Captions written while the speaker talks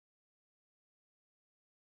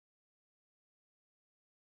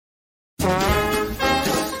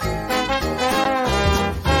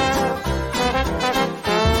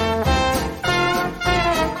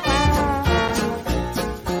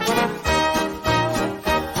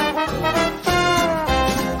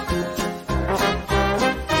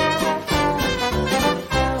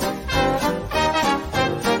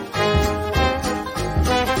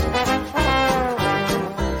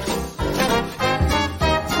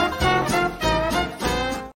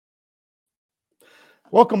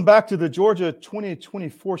Welcome back to the Georgia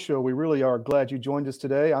 2024 show. We really are glad you joined us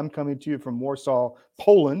today. I'm coming to you from Warsaw,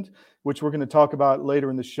 Poland, which we're going to talk about later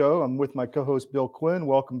in the show. I'm with my co-host Bill Quinn.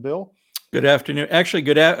 Welcome, Bill. Good afternoon. Actually,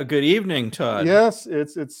 good evening, Todd. Yes,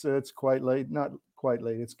 it's quite late. Not quite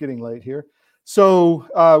late. It's getting late here.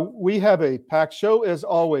 So we have a packed show as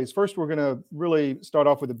always. First, we're going to really start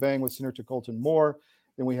off with a bang with Senator Colton Moore.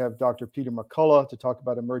 Then we have Dr. Peter McCullough to talk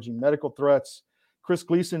about emerging medical threats. Chris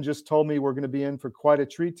Gleason just told me we're going to be in for quite a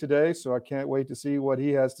treat today, so I can't wait to see what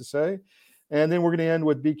he has to say. And then we're going to end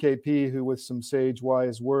with BKP, who with some sage,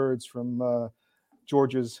 wise words from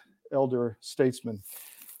Georgia's elder statesman.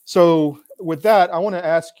 So with that, I want to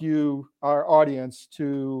ask you, our audience,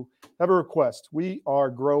 to have a request. We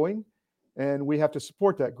are growing, and we have to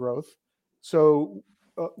support that growth. So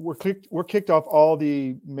we're kicked off all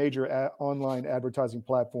the major online advertising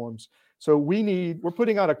platforms. So we're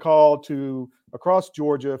putting out a call to across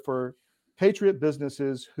Georgia for patriot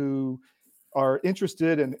businesses who are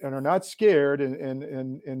interested and are not scared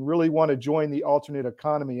and really want to join the alternate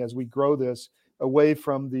economy as we grow this away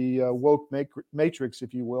from the woke matrix,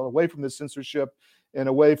 if you will, away from the censorship and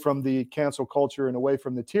away from the cancel culture and away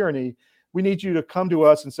from the tyranny. We need you to come to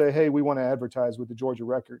us and say, hey, we want to advertise with the Georgia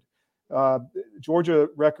Record. Georgia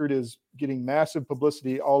Record is getting massive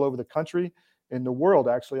publicity all over the country. In the world,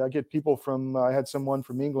 actually. I get people I had someone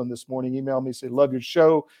from England this morning email me, say, love your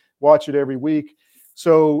show, watch it every week.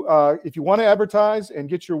 So if you want to advertise and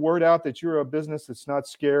get your word out that you're a business that's not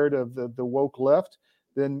scared of the woke left,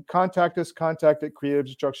 then contact us,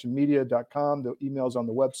 contact@creativedestructionmedia.com. The email's on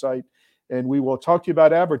the website, and we will talk to you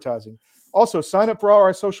about advertising. Also, sign up for all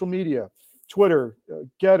our social media, Twitter,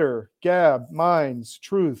 Getter, Gab, Minds,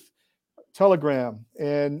 Truth, Telegram,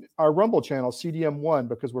 and our Rumble channel, CDM1,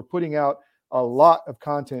 because we're putting out a lot of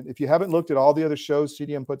content. If you haven't looked at all the other shows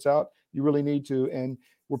CDM puts out, you really need to. And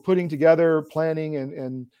we're putting together, planning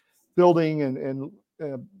and building and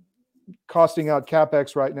costing out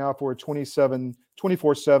CapEx right now for a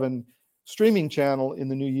 24/7 streaming channel in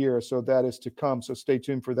the new year. So that is to come. So stay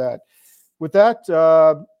tuned for that. With that,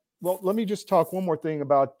 let me just talk one more thing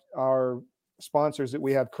about our sponsors that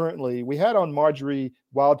we have currently. We had on Marjorie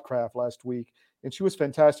Wildcraft last week, and she was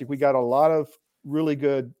fantastic. We got a lot of really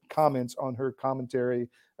good comments on her commentary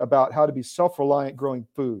about how to be self-reliant growing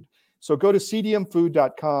food. So go to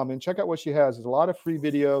cdmfood.com and check out what she has. There's a lot of free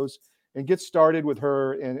videos, and get started with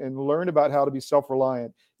her and learn about how to be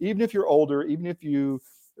self-reliant. Even if you're older, even if you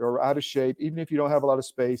are out of shape, even if you don't have a lot of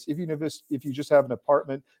space, even if you just have an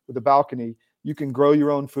apartment with a balcony, you can grow your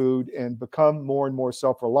own food and become more and more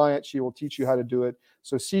self-reliant. She will teach you how to do it.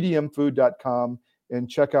 So cdmfood.com and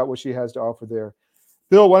check out what she has to offer there.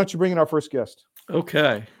 Bill, why don't you bring in our first guest?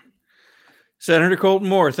 Okay. Senator Colton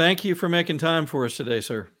Moore, thank you for making time for us today,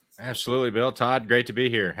 sir. Absolutely, Bill. Todd, great to be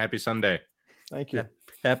here. Happy Sunday. Thank you.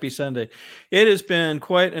 Happy Sunday. It has been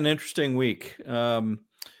quite an interesting week. At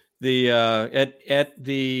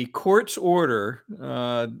the court's order,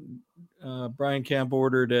 Brian Kemp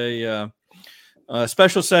ordered a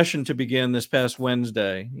special session to begin this past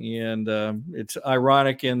Wednesday. And it's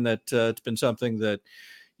ironic in that it's been something that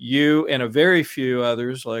you and a very few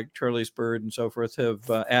others like Charlie Spurd and so forth have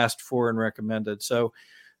asked for and recommended. So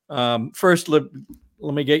first, let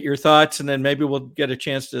me get your thoughts, and then maybe we'll get a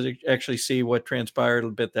chance to actually see what transpired a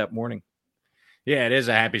bit that morning. Yeah, it is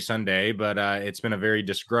a happy Sunday, but it's been a very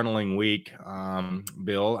disgruntling week,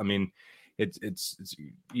 Bill. I mean,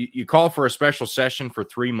 you call for a special session for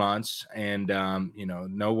 3 months, and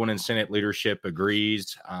no one in Senate leadership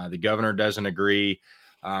agrees. The governor doesn't agree.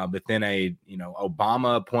 But then a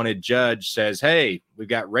Obama appointed judge says, hey, we've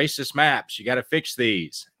got racist maps. You got to fix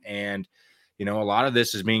these. And, a lot of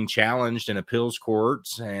this is being challenged in appeals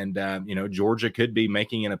courts. And, Georgia could be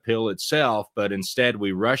making an appeal itself. But instead,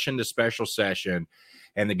 we rush into special session.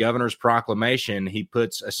 And the governor's proclamation, he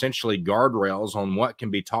puts essentially guardrails on what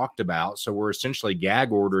can be talked about. So we're essentially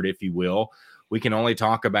gag ordered, if you will. We can only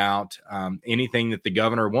talk about anything that the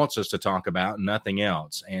governor wants us to talk about, nothing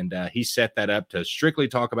else. And he set that up to strictly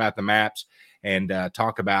talk about the maps and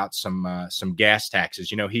talk about some gas taxes.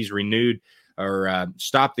 He's renewed or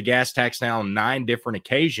stopped the gas tax now on 9 different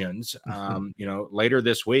occasions. Later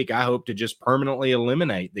this week, I hope to just permanently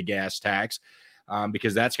eliminate the gas tax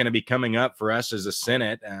because that's going to be coming up for us as a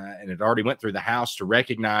Senate. And it already went through the House to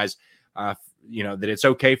recognize that it's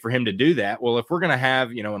okay for him to do that. Well, if we're going to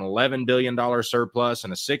have, an $11 billion surplus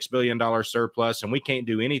and a $6 billion surplus, and we can't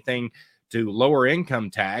do anything to lower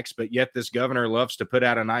income tax, but yet this governor loves to put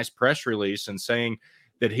out a nice press release and saying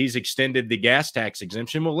that he's extended the gas tax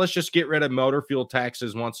exemption. Well, let's just get rid of motor fuel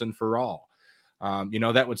taxes once and for all.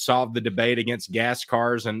 That would solve the debate against gas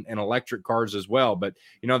cars and electric cars as well. But,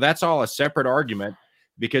 that's all a separate argument.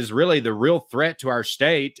 because really the real threat to our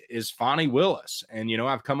state is Fani Willis. And,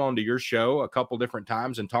 I've come on to your show a couple different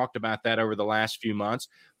times and talked about that over the last few months.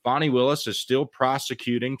 Fani Willis is still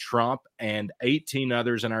prosecuting Trump and 18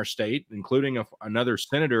 others in our state, including another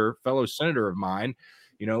fellow senator of mine.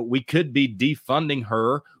 We could be defunding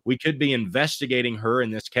her. We could be investigating her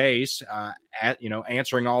in this case,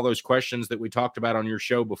 answering all those questions that we talked about on your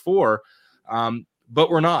show before.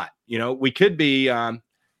 But we're not. We could be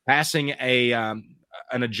passing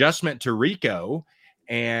an adjustment to RICO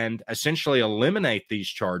and essentially eliminate these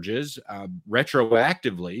charges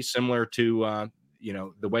retroactively, similar to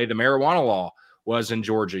the way the marijuana law was in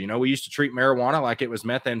Georgia. We used to treat marijuana like it was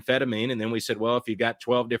methamphetamine, and then we said, well, if you got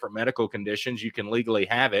 12 different medical conditions, you can legally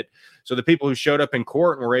have it. So the people who showed up in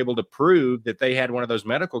court and were able to prove that they had one of those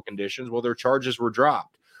medical conditions, well, their charges were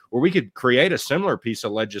dropped. Or we could create a similar piece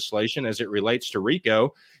of legislation as it relates to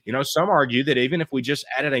RICO. Some argue that even if we just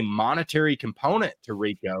added a monetary component to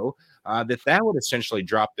RICO, that would essentially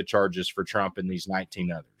drop the charges for Trump and these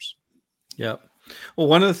 19 others. Yeah. Well,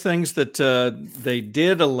 one of the things that they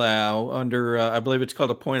did allow under, I believe it's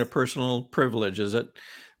called a point of personal privilege, is it?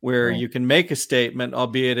 Where you can make a statement,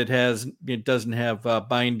 albeit it doesn't have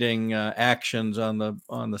binding actions on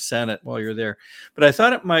the Senate while you're there. But I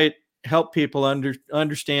thought it might help people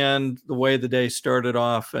understand the way the day started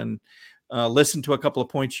off and listen to a couple of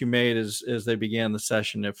points you made as they began the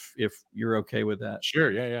session, if you're okay with that. Sure.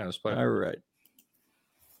 Yeah. Let's play. All right.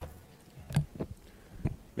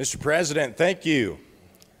 Mr. President, thank you.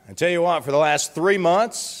 I tell you what, for the last 3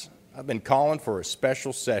 months, I've been calling for a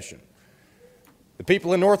special session. The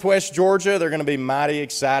people in Northwest Georgia, they're going to be mighty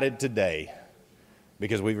excited today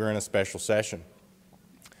because we were in a special session.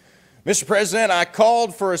 Mr. President, I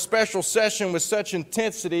called for a special session with such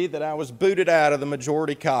intensity that I was booted out of the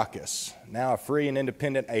majority caucus, now a free and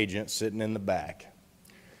independent agent sitting in the back.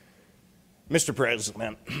 Mr.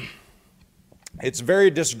 President, it's very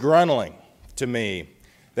disgruntling to me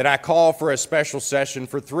that I call for a special session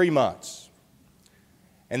for 3 months,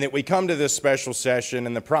 and that we come to this special session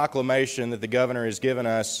and the proclamation that the governor has given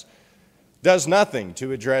us does nothing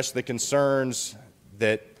to address the concerns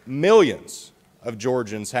that millions of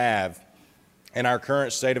Georgians have in our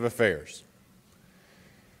current state of affairs.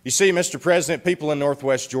 You see, Mr. President, people in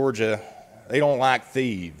Northwest Georgia, they don't like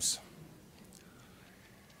thieves.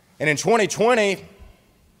 And in 2020,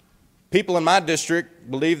 people in my district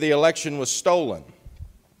believe the election was stolen.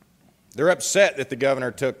 They're upset that the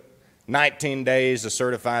governor took 19 days to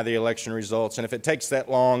certify the election results, and if it takes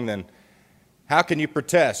that long, then how can you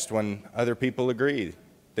protest when other people agree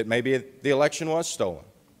that maybe the election was stolen?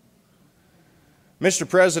 Mr.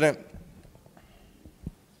 President,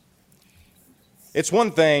 it's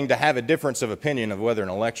one thing to have a difference of opinion of whether an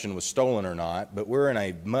election was stolen or not, but we're in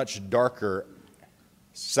a much darker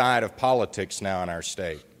side of politics now in our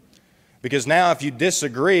state. Because now if you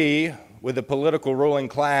disagree with the political ruling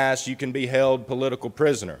class, you can be held political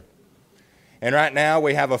prisoner. And right now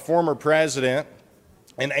we have a former president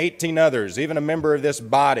and 18 others, even a member of this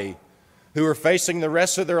body, who are facing the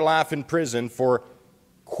rest of their life in prison for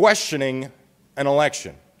questioning an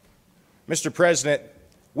election. Mr. President,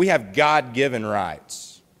 we have God-given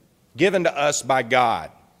rights, given to us by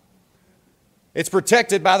God. It's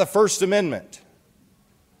protected by the First Amendment.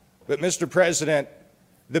 But Mr. President,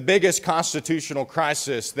 the biggest constitutional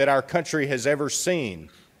crisis that our country has ever seen,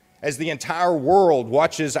 as the entire world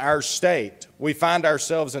watches our state, we find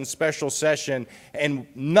ourselves in special session and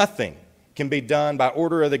nothing can be done by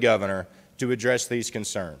order of the governor to address these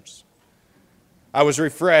concerns. I was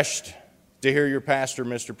refreshed to hear your pastor,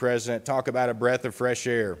 Mr. President, talk about a breath of fresh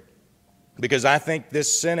air, because I think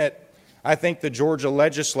this Senate, I think the Georgia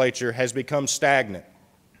legislature has become stagnant.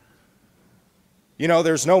 You know,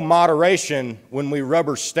 there's no moderation when we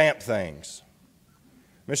rubber stamp things.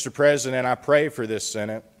 Mr. President, I pray for this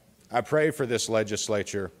Senate. I pray for this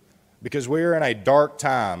legislature, because we are in a dark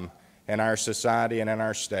time in our society and in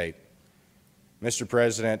our state. Mr.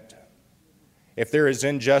 President, if there is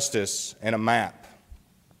injustice in a map,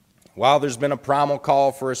 while there's been a primal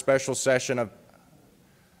call for a special session,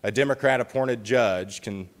 a Democrat-appointed judge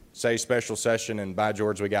can say special session, and by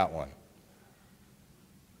George, we got one.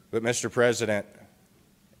 But Mr. President,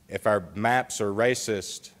 if our maps are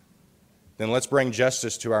racist, then let's bring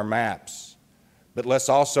justice to our maps. But let's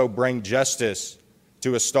also bring justice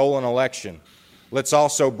to a stolen election. Let's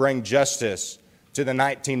also bring justice to the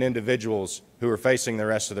 19 individuals who are facing the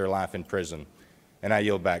rest of their life in prison. And I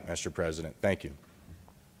yield back, Mr. President. Thank you.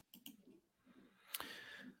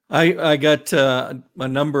 I got a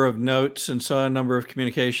number of notes and saw a number of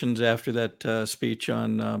communications after that speech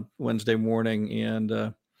on Wednesday morning,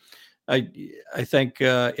 and I think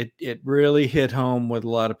it really hit home with a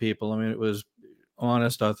lot of people. I mean, it was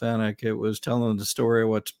honest, authentic. It was telling the story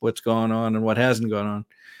of what's going on and what hasn't gone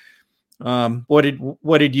on. What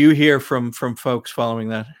did you hear from folks following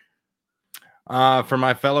that? From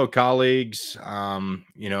my fellow colleagues,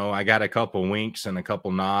 I got a couple winks and a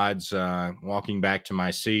couple nods walking back to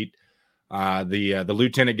my seat. The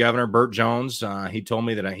Lieutenant Governor, Burt Jones, he told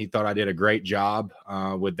me that he thought I did a great job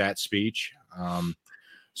with that speech.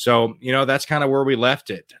 So that's kind of where we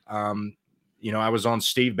left it. I was on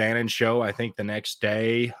Steve Bannon's show, I think the next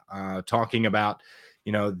day, talking about,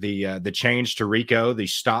 the change to RICO, the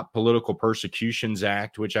Stop Political Persecutions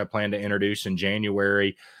Act, which I plan to introduce in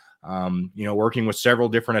January. Working with several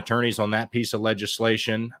different attorneys on that piece of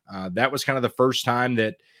legislation. That was kind of the first time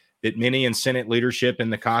that many in Senate leadership in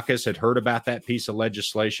the caucus had heard about that piece of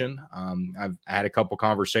legislation. I've had a couple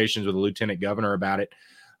conversations with the Lieutenant Governor about it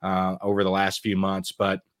over the last few months,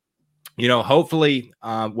 but hopefully,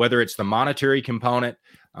 whether it's the monetary component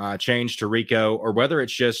change to RICO, or whether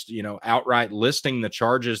it's just, outright listing the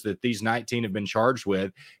charges that these 19 have been charged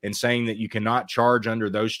with and saying that you cannot charge under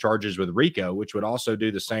those charges with RICO, which would also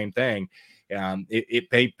do the same thing. It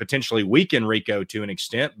may potentially weaken RICO to an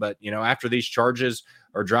extent, but, after these charges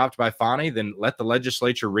are dropped by Fani, then let the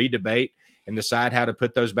legislature redebate and decide how to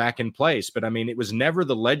put those back in place. But I mean, it was never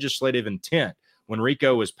the legislative intent when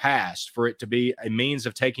RICO was passed for it to be a means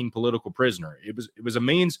of taking political prisoner. It was a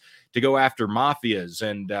means to go after mafias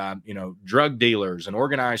and drug dealers and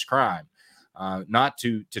organized crime, not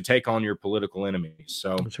to take on your political enemies.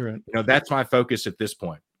 So that's right. That's my focus at this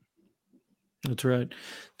point. That's right.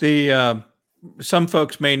 The some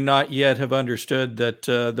folks may not yet have understood that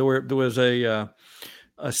there was a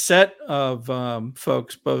set of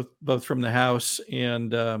folks, both from the House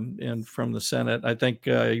and from the Senate. I think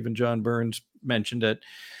even John Burns mentioned it,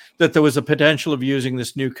 that there was a potential of using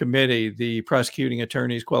this new committee, the Prosecuting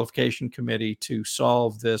Attorneys Qualification Committee, to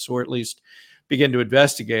solve this, or at least begin to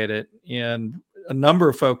investigate it. And a number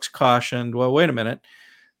of folks cautioned, well, wait a minute,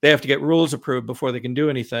 they have to get rules approved before they can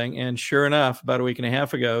do anything. And sure enough, about a week and a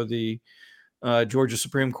half ago, the Georgia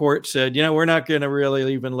Supreme Court said, we're not going to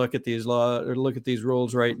really even look at these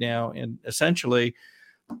rules right now, and essentially,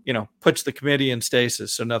 puts the committee in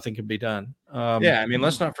stasis so nothing can be done.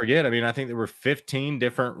 Let's not forget. I think there were 15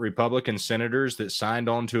 different Republican senators that signed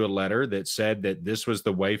on to a letter that said that this was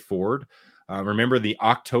the way forward. Remember the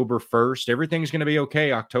October 1st, everything's going to be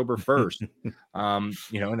okay October 1st. And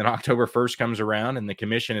then October 1st comes around and the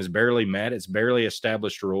commission is barely met. It's barely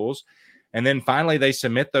established rules. And then finally, they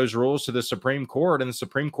submit those rules to the Supreme Court, and the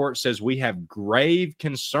Supreme Court says we have grave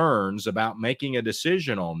concerns about making a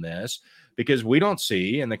decision on this because we don't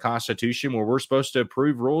see in the Constitution where we're supposed to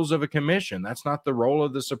approve rules of a commission. That's not the role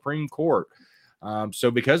of the Supreme Court.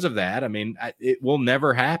 So because of that, it will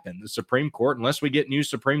never happen. The Supreme Court, unless we get new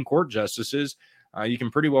Supreme Court justices, you can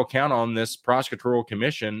pretty well count on this prosecutorial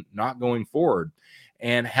commission not going forward.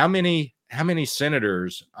 And how many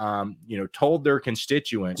senators, told their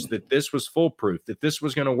constituents that this was foolproof, that this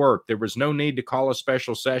was going to work. There was no need to call a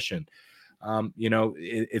special session.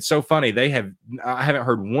 It's so funny. I haven't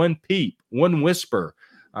heard one peep, one whisper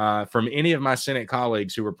from any of my Senate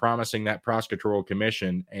colleagues who were promising that prosecutorial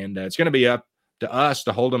commission. And it's going to be up to us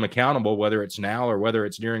to hold them accountable, whether it's now or whether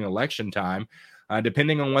it's during election time,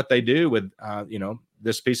 depending on what they do with,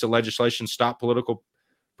 this piece of legislation, Stop Political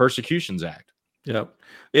Persecutions Act. Yep.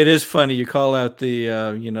 It is funny. You call out the,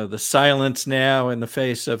 the silence now in the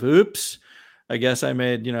face of, oops, I guess I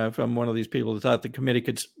made, if I'm one of these people that thought the committee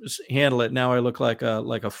could handle it, now I look like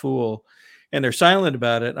a fool. And they're silent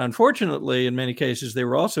about it. Unfortunately, in many cases, they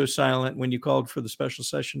were also silent when you called for the special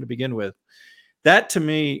session to begin with. That to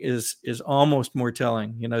me is almost more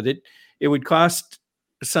telling, that it would cost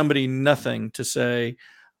somebody nothing to say,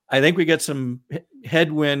 I think we get some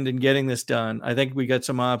headwind in getting this done. I think we got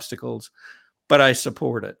some obstacles, but I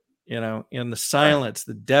support it, in the silence,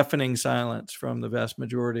 the deafening silence from the vast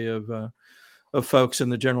majority of folks in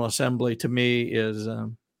the General Assembly, to me, is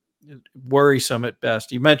worrisome at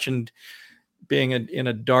best. You mentioned being in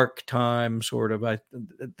a dark time, sort of.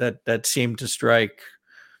 That seemed to strike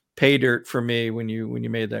pay dirt for me when you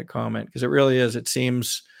made that comment, because it really is. It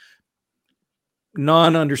seems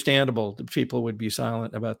non-understandable that people would be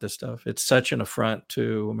silent about this stuff. It's such an affront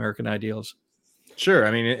to American ideals. Sure.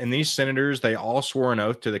 And these senators, they all swore an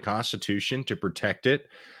oath to the Constitution to protect it.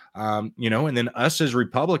 And then us as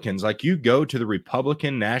Republicans, like, you go to the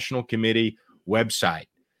Republican National Committee website,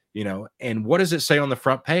 and what does it say on the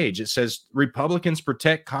front page? It says Republicans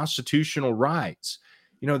protect constitutional rights.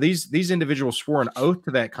 these individuals swore an oath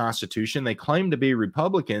to that Constitution. They claim to be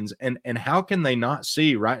Republicans, and how can they not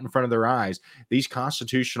see right in front of their eyes these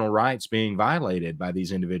constitutional rights being violated by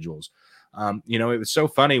these individuals? It was so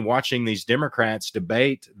funny watching these Democrats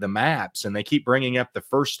debate the maps, and they keep bringing up the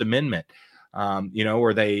First Amendment. Where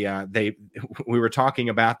we were talking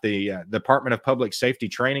about the Department of Public Safety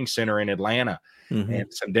Training Center in Atlanta. Mm-hmm.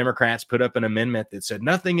 And some Democrats put up an amendment that said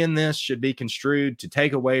nothing in this should be construed to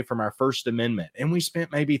take away from our First Amendment. And we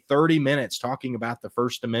spent maybe 30 minutes talking about the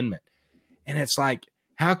First Amendment. And it's like,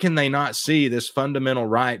 how can they not see this fundamental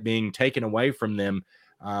right being taken away from them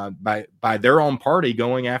by their own party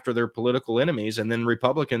going after their political enemies, and then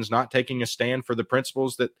Republicans not taking a stand for the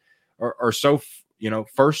principles that are so,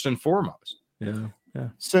 first and foremost? Yeah. Yeah.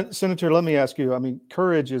 Senator, let me ask you, I mean,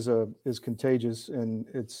 courage is contagious, and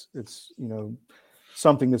it's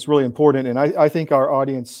something that's really important. And I think our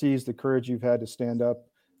audience sees the courage you've had to stand up.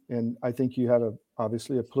 And I think you have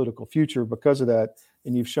obviously a political future because of that.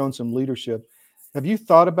 And you've shown some leadership. Have you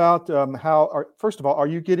thought about first of all, are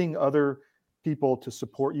you getting other people to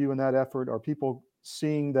support you in that effort? Are people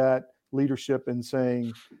seeing that leadership and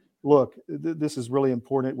saying, look, this is really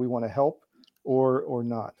important, we want to help, or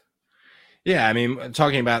not? Yeah, I mean,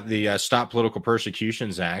 talking about the Stop Political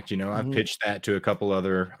Persecutions Act, Mm-hmm. I've pitched that to a couple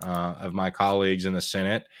other of my colleagues in the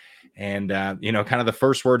Senate. And, kind of the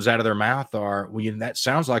first words out of their mouth are, well, that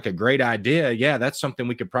sounds like a great idea. Yeah, that's something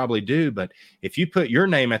we could probably do. But if you put your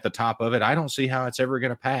name at the top of it, I don't see how it's ever going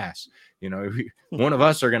to pass. One of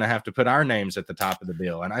us are going to have to put our names at the top of the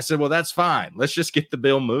bill. And I said, well, that's fine. Let's just get the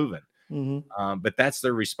bill moving. Mm-hmm. But that's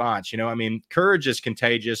their response. Courage is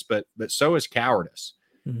contagious, but so is cowardice.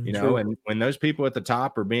 Mm-hmm. True. And when those people at the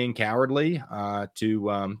top are being cowardly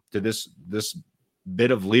to this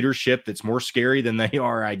bit of leadership that's more scary than they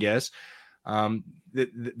are, I guess,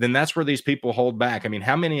 then that's where these people hold back. I mean,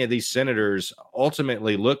 how many of these senators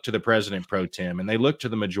ultimately look to the president pro tem, and they look to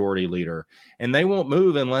the majority leader, and they won't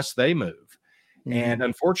move unless they move? Mm-hmm. And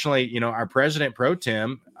unfortunately, our president pro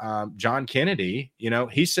tem, John Kennedy,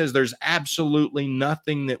 he says there's absolutely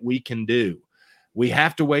nothing that we can do. We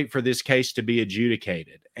have to wait for this case to be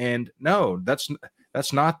adjudicated. And no, that's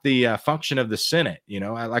not the function of the Senate.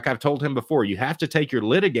 Like I've told him before, you have to take your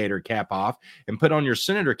litigator cap off and put on your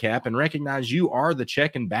senator cap and recognize you are the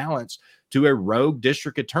check and balance to a rogue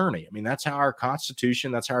district attorney. I mean, that's how our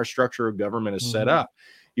Constitution, that's how our structure of government is set up.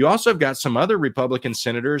 You also have got some other Republican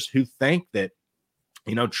senators who think that,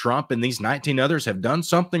 Trump and these 19 others have done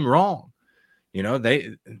something wrong.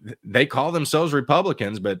 They call themselves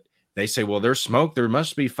Republicans, but they say, well, there's smoke, there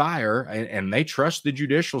must be fire, and they trust the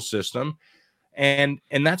judicial system. And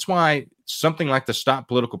that's why something like the Stop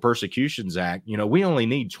Political Persecutions Act, we only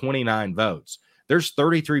need 29 votes. There's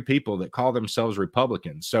 33 people that call themselves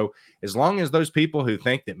Republicans. So as long as those people who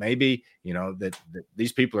think that maybe, that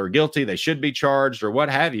these people are guilty, they should be charged or what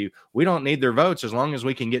have you, we don't need their votes as long as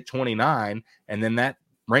we can get 29. And then that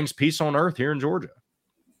brings peace on earth here in Georgia.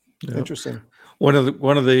 Yep. Interesting. One of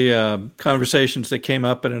the conversations that came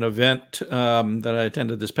up at an event that I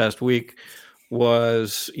attended this past week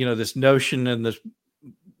was, this notion and this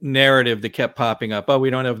narrative that kept popping up. Oh, we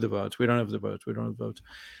don't have the votes. We don't have the votes. We don't have the votes.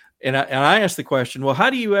 And I asked the question, well,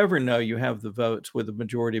 how do you ever know you have the votes with the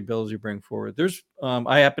majority of bills you bring forward?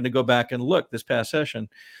 I happened to go back and look this past session.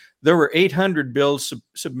 There were 800 bills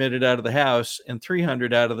submitted out of the House and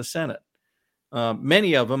 300 out of the Senate.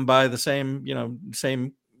 Many of them by the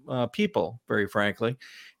same people, very frankly.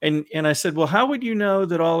 And I said, well, how would you know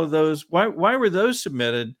that all of those, why were those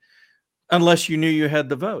submitted unless you knew you had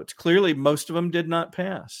the votes? Clearly, most of them did not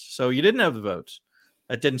pass. So you didn't have the votes.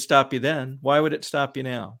 That didn't stop you then. Why would it stop you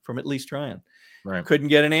now from at least trying? Right. Couldn't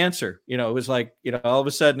get an answer. It was like, all of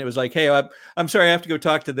a sudden it was like, hey, I'm sorry, I have to go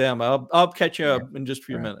talk to them. I'll catch you up in just a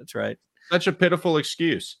few minutes. Right. Such a pitiful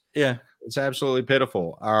excuse. Yeah. It's absolutely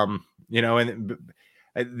pitiful. And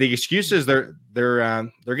the excuses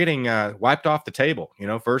they're getting wiped off the table.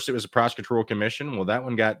 First it was a prosecutorial commission. Well, that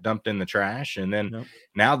one got dumped in the trash, and then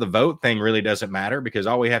now the vote thing really doesn't matter because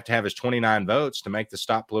all we have to have is 29 votes to make the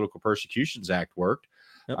Stop Political Persecutions Act work.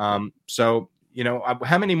 Yep. So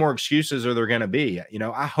how many more excuses are there going to be?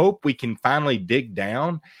 I hope we can finally dig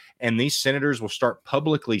down, and these senators will start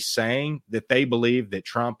publicly saying that they believe that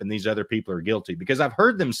Trump and these other people are guilty, because I've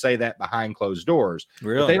heard them say that behind closed doors.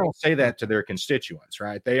 Really? But they don't say that to their constituents,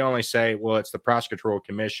 right? They only say, well, it's the prosecutorial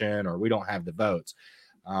commission, or we don't have the votes.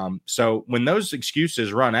 So when those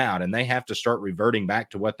excuses run out and they have to start reverting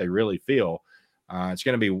back to what they really feel, it's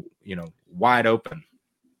going to be, wide open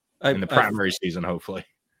in the primary season, hopefully.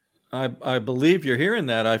 I believe you're hearing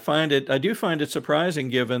that. I do find it surprising,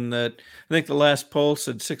 given that I think the last poll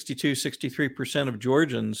said 63% of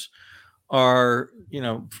Georgians are,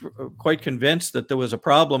 quite convinced that there was a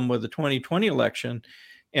problem with the 2020 election,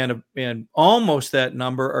 and almost that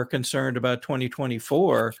number are concerned about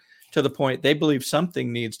 2024 to the point they believe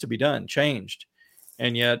something needs to be done, changed.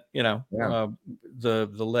 And yet, the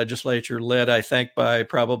legislature, led, I think, by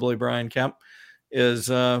probably Brian Kemp, is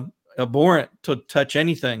abhorrent to touch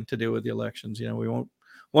anything to do with the elections. We won't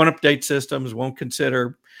update systems, won't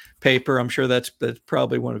consider paper. I'm sure that's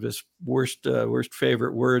probably one of his worst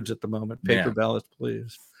favorite words at the moment. Paper ballots,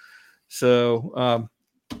 please. So,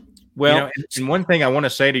 and one thing I want to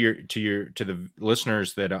say to the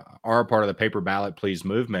listeners that are a part of the paper ballot please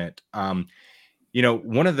movement, one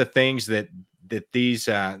of the things that these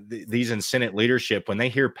in Senate leadership, when they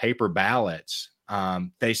hear paper ballots,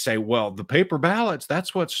 they say, well, the paper ballots,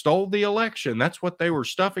 that's what stole the election. That's what they were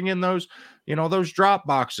stuffing in those, those drop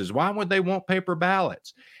boxes. Why would they want paper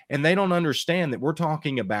ballots? And they don't understand that we're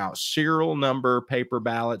talking about serial number paper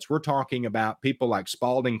ballots. We're talking about people like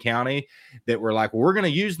Spalding County that were like, well, we're going to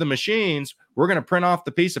use the machines. We're going to print off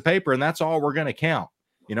the piece of paper, and that's all we're going to count.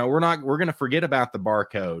 We're going to forget about the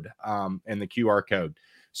barcode and the QR code.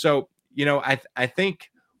 So, I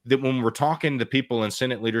think that when we're talking to people in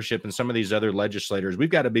Senate leadership and some of these other legislators, we've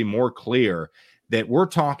got to be more clear that we're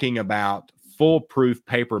talking about foolproof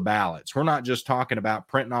paper ballots. We're not just talking about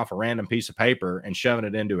printing off a random piece of paper and shoving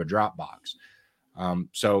it into a drop box.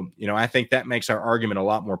 So, I think that makes our argument a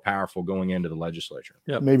lot more powerful going into the legislature.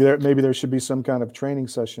 Yep. Maybe there should be some kind of training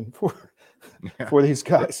session for these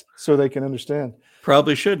guys so they can understand.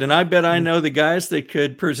 Probably should. And I bet I know the guys that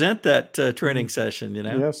could present that training session,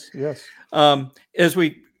 Yes. As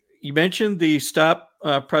you mentioned the Stop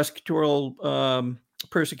Prosecutorial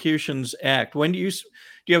Persecutions Act. When do you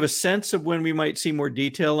have a sense of when we might see more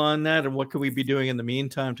detail on that, and what could we be doing in the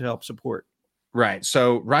meantime to help support? Right.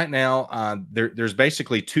 So right now, there's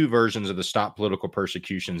basically two versions of the Stop Political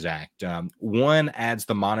Persecutions Act. One adds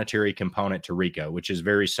the monetary component to RICO, which is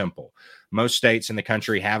very simple. Most states in the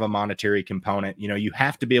country have a monetary component. You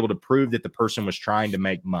have to be able to prove that the person was trying to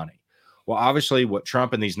make money. Well, obviously, what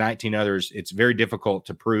Trump and these 19 others, it's very difficult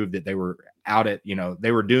to prove that they were out at,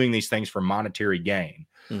 they were doing these things for monetary gain.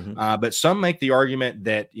 Mm-hmm. But some make the argument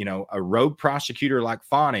that, a rogue prosecutor like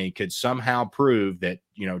Fani could somehow prove that,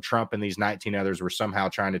 Trump and these 19 others were somehow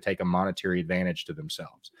trying to take a monetary advantage to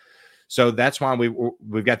themselves. So that's why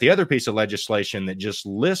we've got the other piece of legislation that just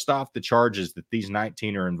lists off the charges that these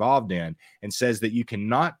 19 are involved in and says that you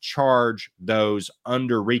cannot charge those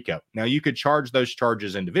under RICO. Now, you could charge those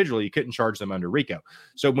charges individually. You couldn't charge them under RICO.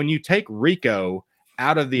 So when you take RICO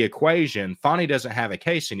out of the equation, Fani doesn't have a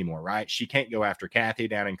case anymore, right? She can't go after Kathy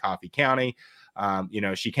down in Coffee County.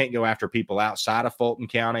 She can't go after people outside of Fulton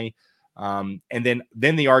County. And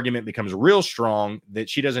then the argument becomes real strong that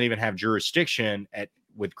she doesn't even have jurisdiction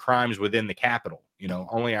with crimes within the Capitol.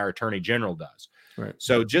 Only our Attorney General does. Right.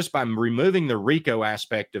 So just by removing the RICO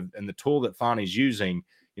aspect and the tool that Fani's using,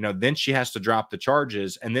 then she has to drop the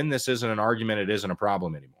charges, and then this isn't an argument. It isn't a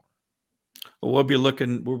problem anymore. Well, we'll be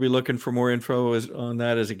looking for more info on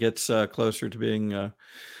that as it gets closer to being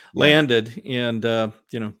landed, and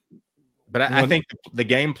But I think the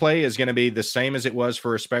gameplay is going to be the same as it was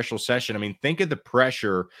for a special session. I mean, think of the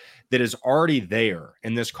pressure that is already there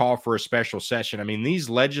in this call for a special session. I mean, these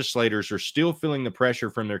legislators are still feeling the pressure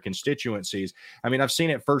from their constituencies. I mean, I've seen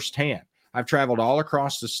it firsthand. I've traveled all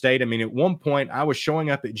across the state. I mean, at one point, I was showing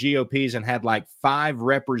up at GOPs and had like 5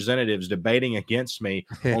 representatives debating against me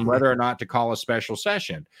on whether or not to call a special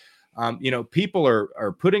session. People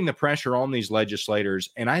are putting the pressure on these legislators,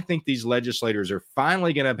 and I think these legislators are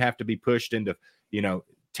finally going to have to be pushed into,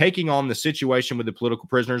 taking on the situation with the political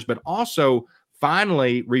prisoners, but also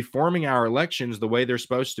finally reforming our elections the way they're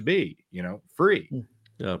supposed to be, free.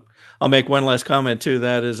 Yeah. I'll make one last comment too.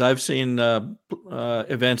 That is, I've seen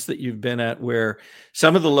events that you've been at where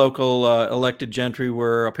some of the local elected gentry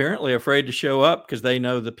were apparently afraid to show up because they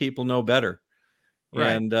know the people know better.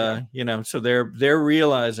 Right. And, so they're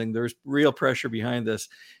realizing there's real pressure behind this,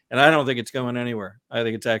 and I don't think it's going anywhere. I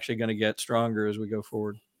think it's actually going to get stronger as we go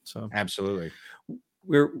forward. So absolutely.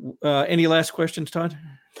 Any last questions, Todd?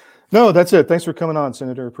 No, that's it. Thanks for coming on,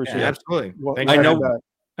 Senator. Appreciate it. Absolutely. Well,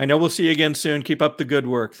 I know we'll see you again soon. Keep up the good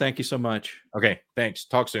work. Thank you so much. Okay. Thanks.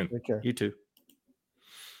 Talk soon. Take care. You too.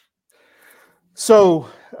 So,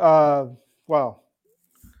 wow.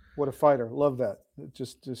 What a fighter. Love that.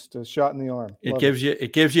 Just a shot in the arm. It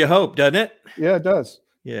gives you hope, doesn't it? Yeah, it does.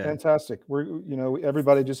 Yeah. Fantastic.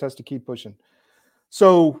 Everybody just has to keep pushing.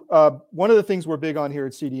 So one of the things we're big on here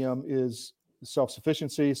at CDM is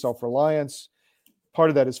self-sufficiency, self-reliance. Part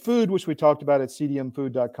of that is food, which we talked about at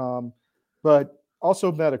cdmfood.com. But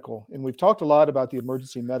also medical. And we've talked a lot about the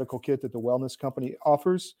emergency medical kit that the wellness company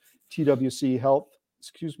offers,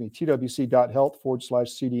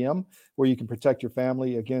 twc.health/CDM, where you can protect your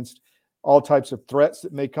family against all types of threats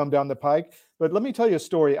that may come down the pike. But let me tell you a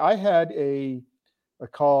story. I had a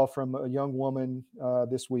call from a young woman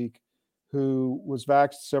this week who was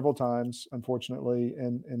vaxxed several times, unfortunately,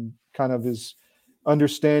 and kind of is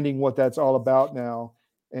understanding what that's all about now.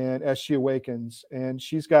 And as she awakens, and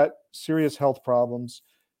she's got serious health problems.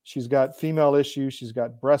 She's got female issues. She's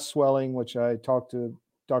got breast swelling, which I talked to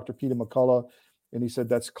Dr. Peter McCullough, and he said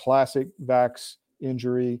that's classic vax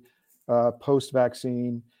injury,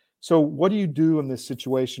 post-vaccine. So what do you do in this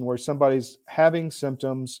situation where somebody's having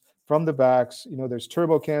symptoms from the vax? You know, there's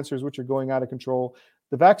turbo cancers, which are going out of control.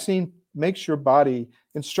 The vaccine makes your body,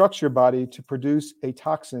 instructs your body to produce a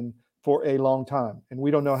toxin for a long time. And we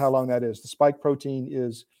don't know how long that is. The spike protein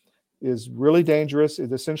is really dangerous.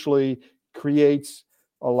 It essentially creates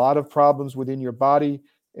a lot of problems within your body.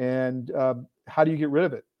 And how do you get rid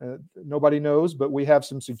of it? Nobody knows, but we have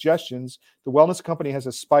some suggestions. The wellness company has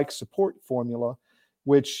a spike support formula,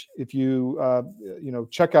 which if you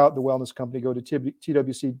check out the wellness company, go to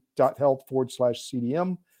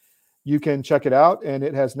twc.health/CDM. You can check it out, and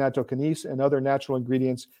it has nattokinase and other natural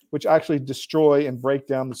ingredients which actually destroy and break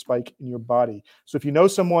down the spike in your body. So if you know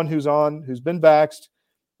someone who's been vaxxed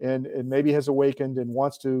and maybe has awakened and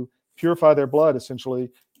wants to purify their blood, essentially,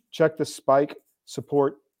 check the spike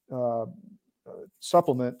support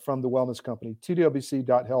supplement from the wellness company,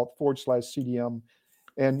 twc.health/CDM,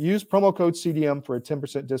 and use promo code CDM for a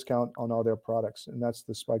 10% discount on all their products, and that's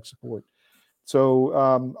the spike support. So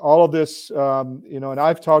all of this, and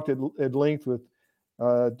I've talked at length with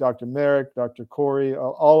Dr. Merrick, Dr. Corey,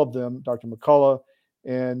 all of them, Dr. McCullough,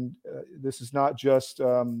 and this is not just,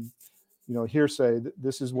 hearsay.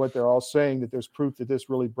 This is what they're all saying, that there's proof that this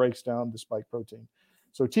really breaks down the spike protein.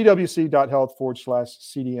 So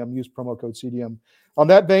twc.health/CDM, use promo code CDM. On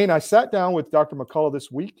that vein, I sat down with Dr. McCullough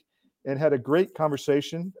this week and had a great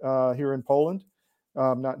conversation here in Poland.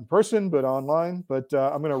 Not in person, but online. But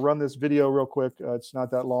I'm going to run this video real quick. It's not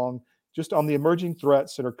that long, just on the emerging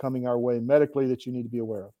threats that are coming our way medically that you need to be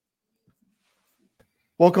aware of.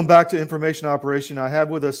 Welcome back to Information Operation. I have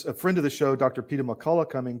with us a friend of the show, Dr. Peter McCullough,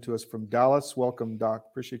 coming to us from Dallas. Welcome, Doc.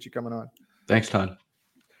 Appreciate you coming on. Thanks, Todd.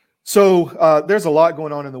 So there's a lot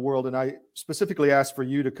going on in the world, and I specifically asked for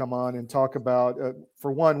you to come on and talk about,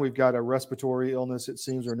 for one, we've got a respiratory illness, it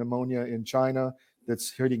seems, or pneumonia in China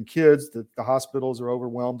that's hitting kids. The hospitals are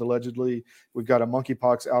overwhelmed, allegedly. We've got a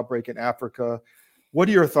monkeypox outbreak in Africa. What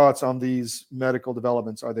are your thoughts on these medical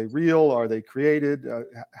developments? Are they real? Are they created?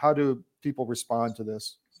 How do people respond to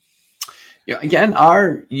this? Yeah, again,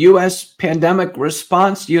 our U.S. pandemic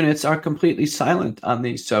response units are completely silent on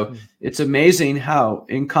these. So it's amazing how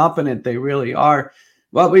incompetent they really are.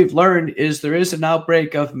 What we've learned is there is an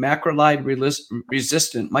outbreak of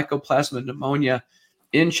macrolide-resistant mycoplasma pneumonia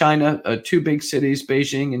in China, two big cities,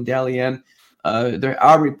 Beijing and Dalian. There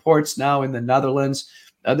are reports now in the Netherlands.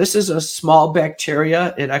 This is a small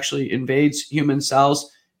bacteria. It actually invades human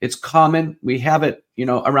cells. It's common. We have it,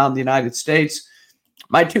 around the United States.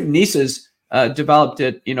 My two nieces developed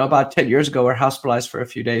it, about 10 years ago, were hospitalized for a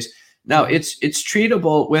few days. Now, it's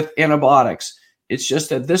treatable with antibiotics. It's just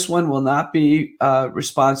that this one will not be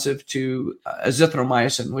responsive to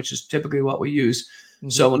azithromycin, which is typically what we use.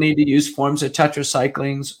 So we'll need to use forms of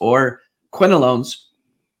tetracyclines or quinolones.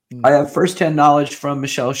 I have firsthand knowledge from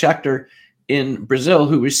Michelle Schechter in Brazil,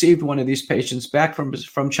 who received one of these patients back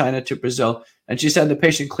from China to Brazil. And she said the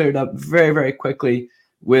patient cleared up very, very quickly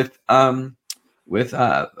with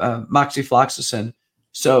moxifloxacin.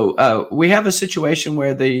 So we have a situation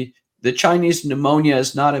where the Chinese pneumonia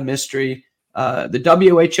is not a mystery. The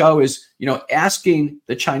WHO is, asking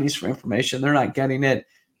the Chinese for information. They're not getting it.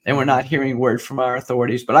 And we're not hearing word from our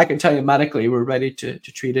authorities. But I can tell you medically, we're ready to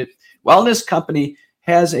treat it. Wellness Company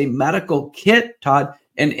has a medical kit, Todd,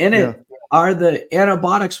 and in it are the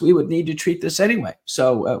antibiotics we would need to treat this anyway.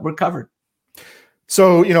 So we're covered.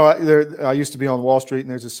 So, I used to be on Wall Street, and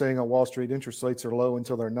there's a saying on Wall Street, interest rates are low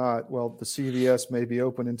until they're not. Well, the CVS may be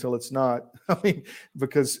open until it's not. I mean,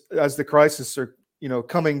 because as the crises are,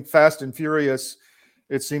 coming fast and furious,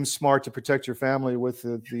 it seems smart to protect your family with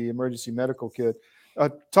the emergency medical kit.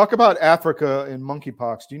 Talk about Africa and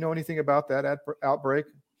monkeypox. Do you know anything about that outbreak?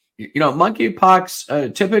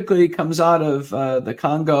 Monkeypox typically comes out of the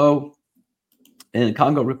Congo and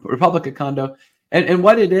Republic of Congo. And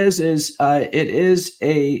what it is it is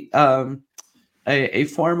a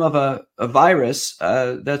form of a virus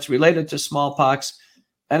that's related to smallpox,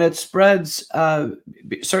 and it spreads.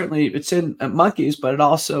 Certainly, it's in monkeys, but it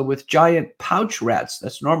also with giant pouch rats.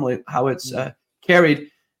 That's normally how it's carried,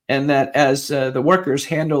 and that as the workers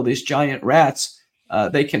handle these giant rats,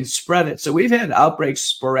 they can spread it. So we've had outbreaks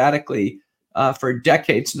sporadically for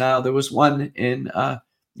decades now. There was one in the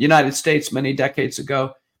United States many decades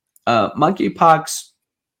ago. Monkeypox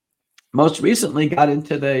most recently got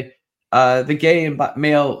into the gay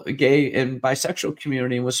and gay and bisexual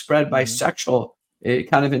community and was spread by sexual,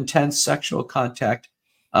 kind of intense sexual contact.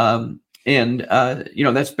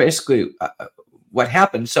 That's basically what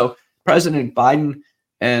happened. So President Biden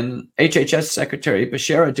and HHS Secretary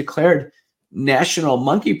Becerra declared national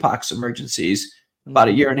monkeypox emergencies about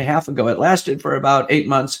a year and a half ago. It lasted for about 8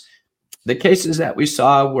 months. The cases that we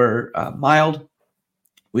saw were mild.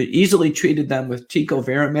 We easily treated them with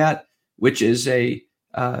tecovirimat, which is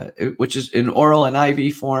in oral and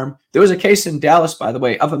IV form. There was a case in Dallas, by the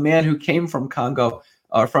way, of a man who came from Congo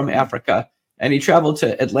or from Africa, and he traveled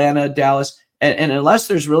to Atlanta, Dallas, and unless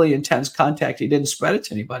there's really intense contact, he didn't spread it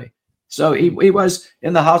to anybody. So he was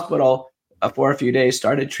in the hospital for a few days,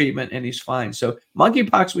 started treatment, and he's fine. So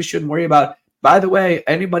monkeypox we shouldn't worry about. By the way,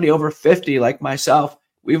 anybody over 50 like myself,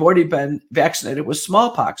 we've already been vaccinated with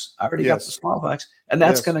smallpox. I already got the smallpox, and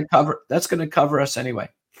that's going to cover us anyway.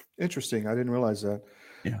 Interesting. I didn't realize that.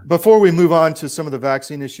 Yeah. Before we move on to some of the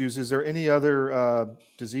vaccine issues, is there any other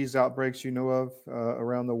disease outbreaks you know of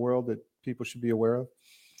around the world that people should be aware of?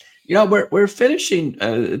 We're finishing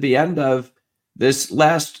the end of this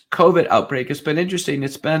last COVID outbreak. It's been interesting.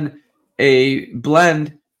 It's been a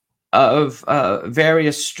blend of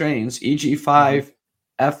various strains, EG5,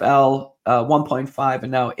 FL 1.5,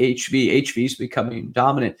 and now HV. HV is becoming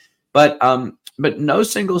dominant, but no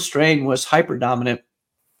single strain was hyper dominant.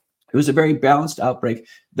 It was a very balanced outbreak.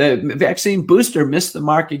 The vaccine booster missed the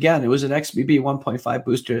mark again. It was an XBB 1.5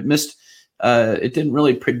 booster. It missed. It didn't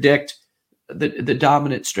really predict the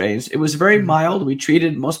dominant strains. It was very mild. We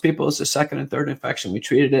treated most people as a second and third infection. We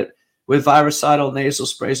treated it with virucidal nasal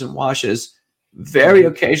sprays and washes. Very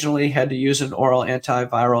occasionally had to use an oral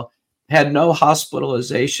antiviral. Had no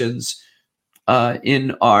hospitalizations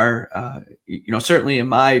in our, certainly in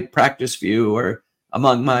my practice view or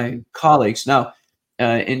among my colleagues. Now,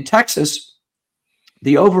 in Texas,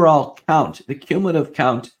 the overall count, the cumulative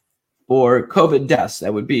count for COVID deaths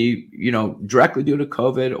that would be, directly due to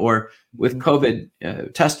COVID or with COVID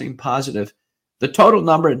testing positive, the total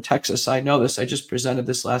number in Texas, I know this, I just presented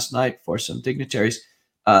this last night for some dignitaries,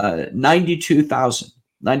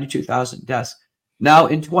 92,000 deaths. Now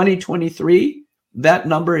in 2023, that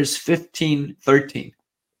number is 1,513.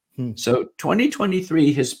 So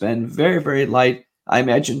 2023 has been very, very light. I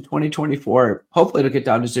imagine 2024, hopefully it'll get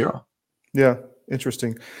down to 0. Yeah,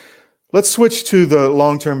 interesting. Let's switch to the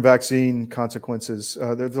long-term vaccine consequences.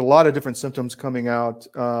 There's a lot of different symptoms coming out.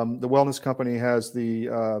 The wellness company has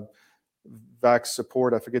the Vax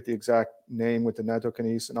Support. I forget the exact name with the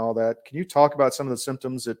nattokinase and all that. Can you talk about some of the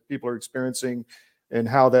symptoms that people are experiencing and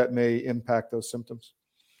how that may impact those symptoms?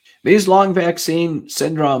 These long vaccine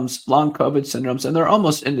syndromes, long COVID syndromes, and they're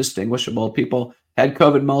almost indistinguishable. People had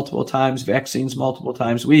COVID multiple times, vaccines multiple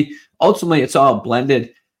times. Ultimately, it's all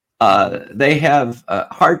blended. They have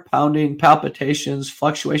heart pounding, palpitations,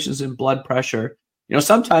 fluctuations in blood pressure,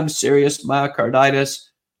 sometimes serious myocarditis,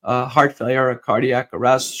 heart failure, cardiac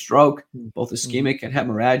arrest, stroke, both ischemic and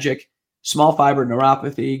hemorrhagic, small fiber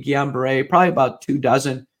neuropathy, Guillain-Barré, probably about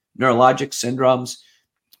 24 neurologic syndromes,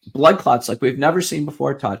 blood clots like we've never seen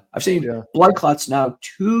before, Todd. I've seen blood clots now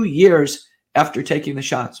 2 years after taking the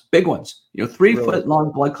shots, big ones, 3-foot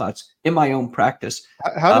long blood clots in my own practice.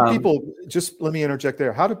 How do people, just let me interject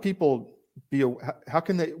there. How do people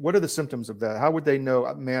what are the symptoms of that? How would they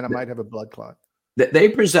know, man, I might have a blood clot? They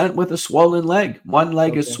present with a swollen leg. One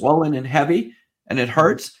leg is swollen and heavy and it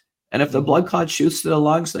hurts. And if the blood clot shoots to the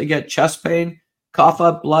lungs, they get chest pain, cough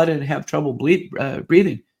up blood, and have trouble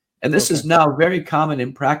breathing. And this is now very common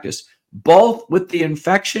in practice, both with the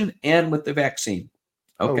infection and with the vaccine.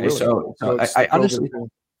 Okay, really? so I honestly,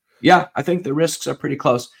 I think the risks are pretty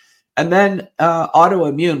close. And then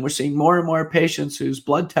autoimmune, we're seeing more and more patients whose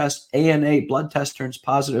blood test, ANA blood test, turns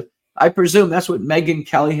positive. I presume that's what Megyn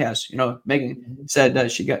Kelly has. Megyn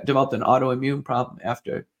said she developed an autoimmune problem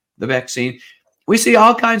after the vaccine. We see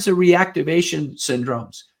all kinds of reactivation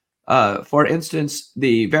syndromes. For instance,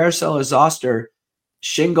 the varicella zoster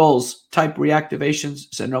shingles type reactivation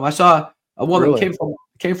syndrome. I saw a woman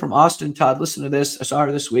came from Austin, Todd. Listen to this. I saw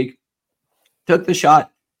her this week. Took the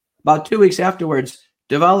shot. About 2 weeks afterwards,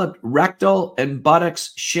 developed rectal and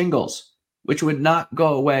buttocks shingles, which would not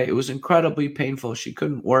go away. It was incredibly painful. She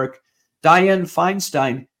couldn't work. Diane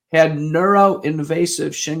Feinstein had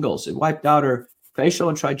neuroinvasive shingles. It wiped out her facial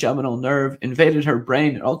and trigeminal nerve, invaded her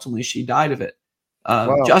brain, and ultimately she died of it.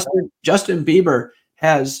 Justin Bieber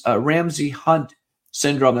has Ramsay Hunt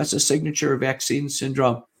syndrome. That's a signature vaccine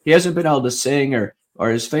syndrome. He hasn't been able to sing, or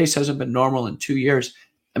his face hasn't been normal in 2 years.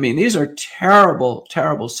 I mean, these are terrible,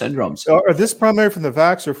 terrible syndromes. Are this primarily from the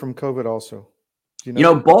vax or from COVID also? Do you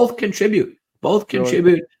know? Both contribute. Both Really?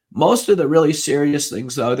 contribute. Most of the really serious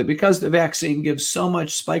things, though, that because the vaccine gives so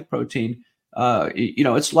much spike protein,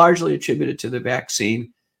 it's largely attributed to the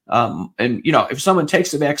vaccine. And if someone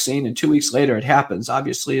takes the vaccine and 2 weeks later it happens,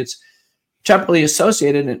 obviously it's temporally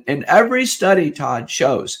associated. And every study, Todd,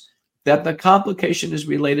 shows that the complication is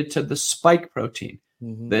related to the spike protein,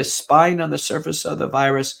 the spine on the surface of the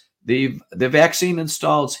virus. The vaccine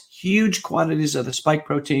installs huge quantities of the spike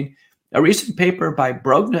protein. A recent paper by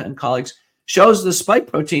Brogna and colleagues shows the spike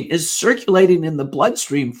protein is circulating in the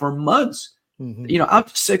bloodstream for months, up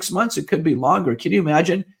to 6 months. It could be longer. Can you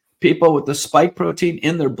imagine people with the spike protein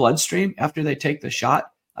in their bloodstream after they take the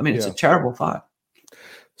shot? I mean, it's a terrible thought.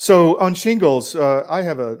 So on shingles, I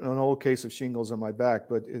have an old case of shingles on my back,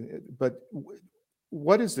 but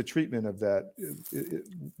what is the treatment of that?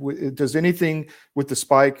 Does anything with the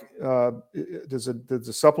spike, does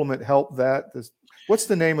the supplement help that? What's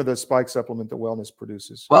the name of the spike supplement that Wellness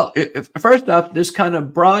produces? Well, first off, this kind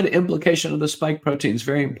of broad implication of the spike protein is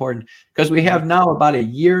very important because we have now about a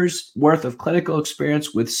year's worth of clinical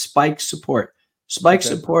experience with spike support. Spike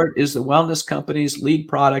support is the Wellness company's lead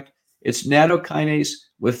product. It's nattokinase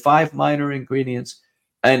with 5 minor ingredients,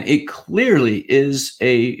 and it clearly is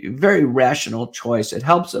a very rational choice. It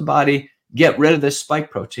helps the body get rid of this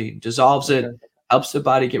spike protein, dissolves it, helps the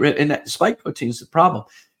body get rid of it. And that spike protein is the problem.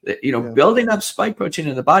 Building up spike protein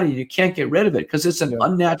in the body, you can't get rid of it because it's an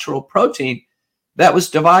unnatural protein that was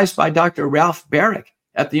devised by Dr. Ralph Barrick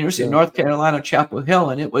at the University of North Carolina, Chapel Hill,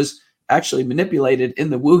 and it was actually manipulated in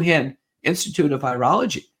the Wuhan Institute of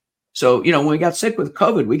Virology. So, when we got sick with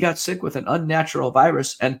COVID, we got sick with an unnatural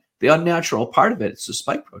virus, and the unnatural part of it is the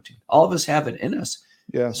spike protein. All of us have it in us.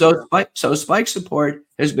 Yeah. So spike support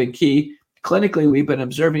has been key. Clinically, we've been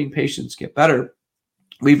observing patients get better.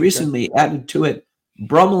 We've recently added to it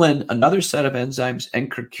bromelain, another set of enzymes, and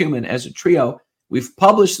curcumin as a trio. We've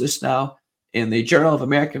published this now in the Journal of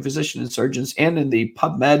American Physicians and Surgeons and in the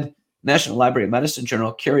PubMed National Library of Medicine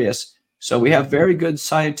journal, Curious. So we have very good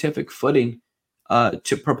scientific footing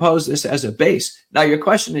to propose this as a base. Now, your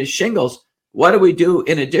question is shingles. What do we do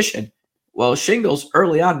in addition? Well, shingles,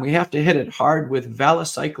 early on, we have to hit it hard with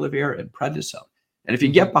valacyclovir and prednisone. And if you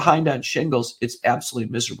get behind on shingles, it's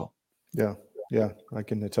absolutely miserable. Yeah, I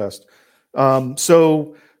can attest.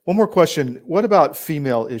 So one more question. What about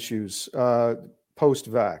female issues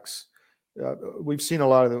post-vax? We've seen a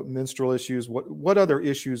lot of the menstrual issues. What other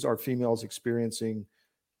issues are females experiencing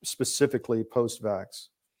specifically post-vax?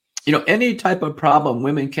 Any type of problem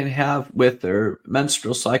women can have with their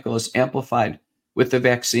menstrual cycle is amplified with the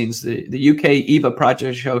vaccines. The UK EVA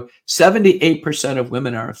project showed 78% of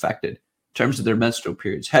women are affected in terms of their menstrual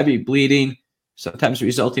periods. Heavy bleeding, sometimes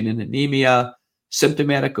resulting in anemia,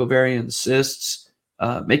 symptomatic ovarian cysts,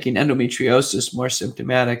 making endometriosis more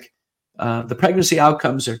symptomatic. The pregnancy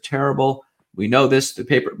outcomes are terrible. We know this, the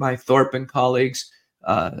paper by Thorpe and colleagues.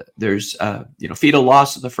 There's fetal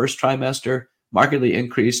loss in the first trimester, markedly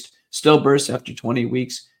increased, stillbirths after 20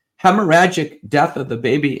 weeks, hemorrhagic death of the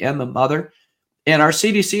baby and the mother. And our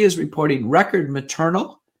CDC is reporting record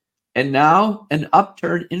maternal and now an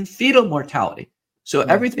upturn in fetal mortality. So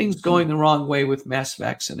everything's going the wrong way with mass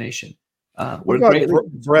vaccination. What about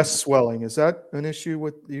breast swelling? Is that an issue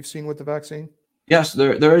you've seen with the vaccine? Yes,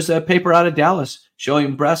 there is a paper out of Dallas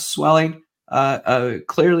showing breast swelling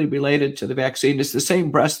clearly related to the vaccine. It's the same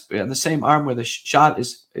breast and the same arm where the shot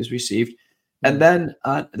is received. And then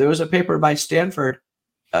there was a paper by Stanford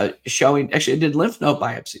showing, actually it did lymph node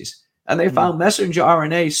biopsies, and they found messenger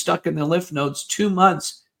RNA stuck in the lymph nodes 2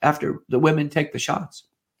 months after the women take the shots.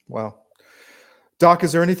 Wow. Doc,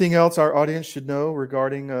 is there anything else our audience should know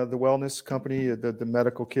regarding the Wellness company, the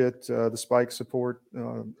medical kit, the spike support,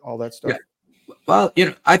 all that stuff? Yeah. Well,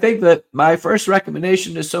 I think that my first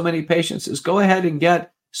recommendation to so many patients is go ahead and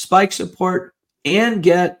get spike support and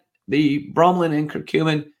get the bromelain and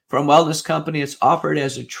curcumin from Wellness company. It's offered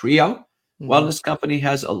as a trio. Wellness company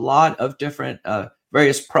has a lot of different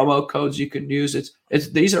various promo codes you can use.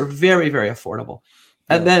 These are very, very affordable.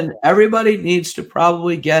 And then everybody needs to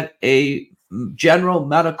probably get a general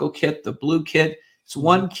medical kit, the blue kit. It's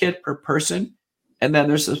 1 kit per person. And then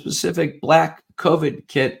there's a specific black COVID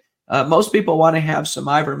kit. Most people want to have some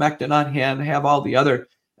ivermectin on hand, have all the other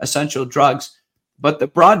essential drugs. But the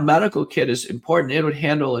broad medical kit is important. It would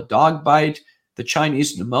handle a dog bite, the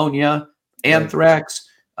Chinese pneumonia, anthrax.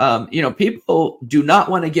 People do not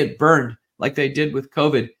want to get burned like they did with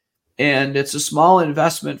COVID. And it's a small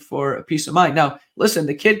investment for a peace of mind. Now, listen,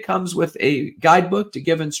 the kid comes with a guidebook to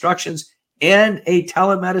give instructions and a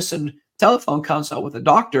telemedicine telephone consult with a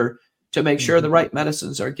doctor to make sure the right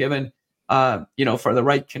medicines are given, for the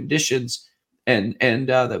right conditions. And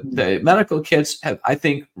the medical kits have, I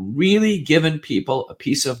think, really given people a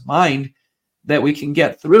peace of mind that we can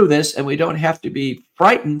get through this, and we don't have to be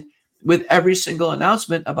frightened with every single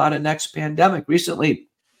announcement about a next pandemic. Recently,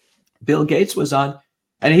 Bill Gates was on,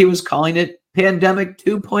 and he was calling it Pandemic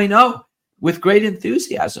 2.0 with great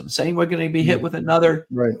enthusiasm, saying we're going to be hit with another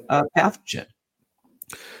pathogen.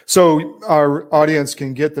 So our audience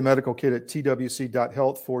can get the medical kit at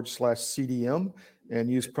twc.health/CDM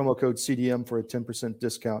and use promo code CDM for a 10%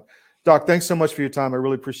 discount. Doc, thanks so much for your time. I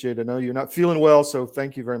really appreciate it. I know you're not feeling well, so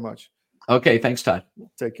thank you very much. Okay, thanks, Todd.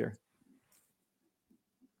 Take care.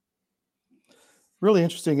 Really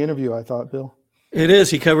interesting interview, I thought, Bill. It is.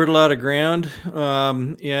 He covered a lot of ground.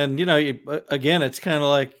 And, again, it's kind of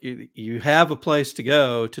like you have a place to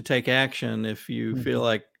go to take action if you feel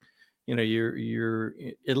like, you're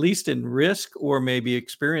at least in risk or maybe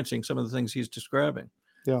experiencing some of the things he's describing.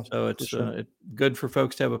 Yeah. So it's good for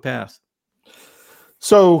folks to have a path.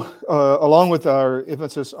 So along with our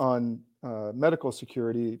emphasis on medical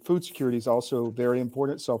security, food security is also very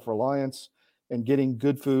important, self-reliance and getting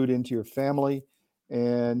good food into your family.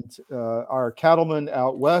 And our cattleman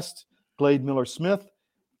out west, Glade Miller Smith,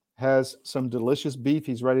 has some delicious beef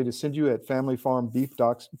he's ready to send you at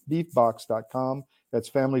familyfarmbeefbox.com. That's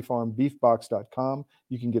familyfarmbeefbox.com.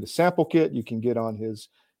 You can get a sample kit. You can get on his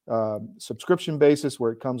subscription basis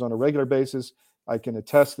where it comes on a regular basis. I can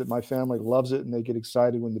attest that my family loves it and they get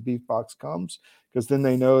excited when the beef box comes because then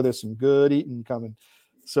they know there's some good eating coming.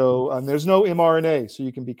 So there's no mRNA, so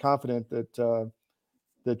you can be confident that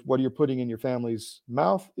that what you're putting in your family's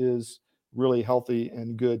mouth is really healthy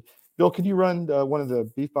and good. Bill, can you run one of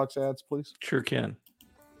the beef box ads, please? Sure can.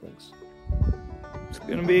 Thanks. It's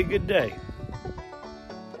going to be a good day.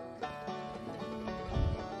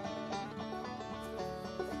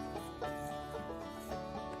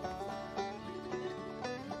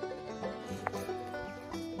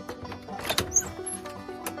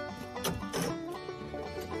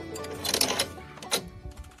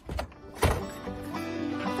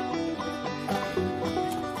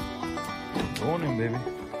 Morning, baby.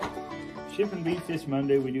 Shipping beef this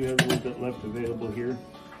Monday. We do have a little bit left available here.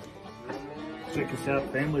 Check us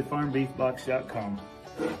out, familyfarmbeefbox.com.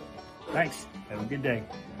 Thanks. Have a good day.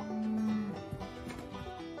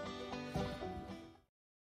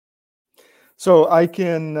 So I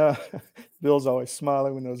can, Bill's always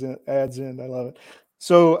smiling when those ads end. I love it.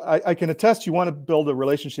 So I can attest you want to build a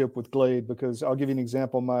relationship with Glade because I'll give you an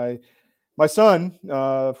example. My son,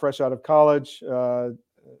 fresh out of college,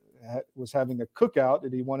 was having a cookout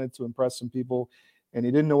that he wanted to impress some people and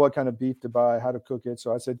he didn't know what kind of beef to buy, how to cook it.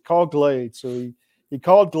 So I said, call Glade. So he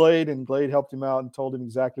called Glade and Glade helped him out and told him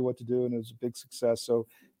exactly what to do. And it was a big success. So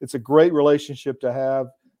it's a great relationship to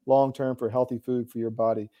have long-term for healthy food for your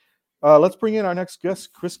body. Let's bring in our next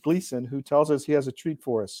guest, Chris Gleason, who tells us he has a treat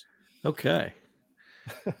for us. Okay.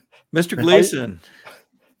 Mr. Gleason.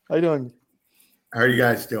 How you doing? How are you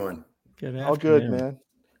guys doing? Good All good, man.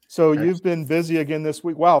 So you've been busy again this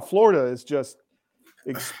week. Wow, Florida is just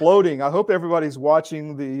exploding. I hope everybody's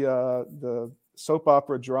watching the soap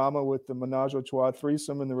opera drama with the menage a trois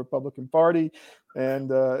threesome in the Republican Party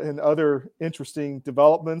and other interesting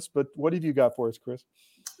developments. But what have you got for us, Chris?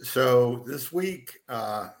 So this week,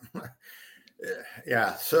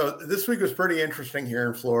 So this week was pretty interesting here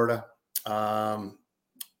in Florida.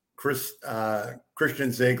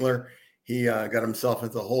 Christian Ziegler, he got himself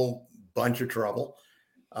into a whole bunch of trouble.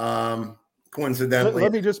 Coincidentally,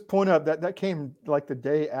 let me just point out that came like the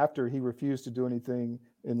day after he refused to do anything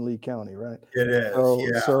in Lee County, right? It is.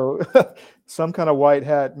 So some kind of white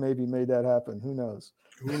hat maybe made that happen. Who knows?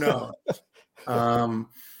 Who knows?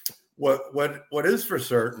 What is for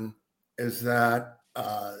certain is that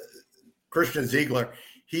Christian Ziegler,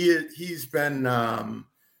 he's been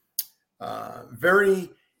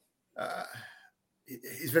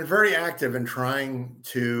very active in trying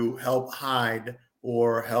to help hide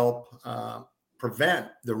or help prevent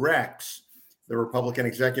the RECs, the Republican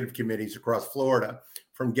executive committees across Florida,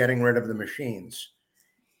 from getting rid of the machines.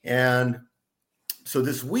 And so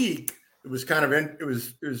this week, it was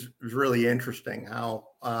really interesting how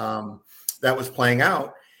that was playing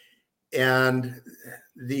out. And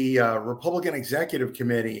the Republican Executive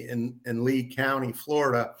Committee in Lee County,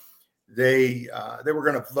 Florida, they were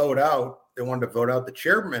going to vote out. They wanted to vote out the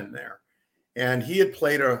chairman there, and he had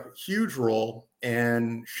played a huge role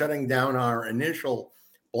in shutting down our initial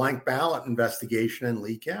blank ballot investigation in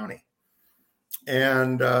Lee County.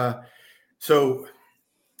 And so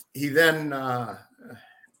he then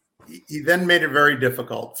made it very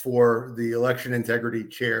difficult for the election integrity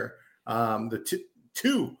chair, the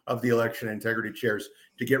two of the election integrity chairs,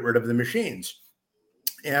 to get rid of the machines.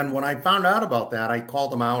 And when I found out about that, I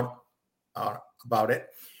called him out about it.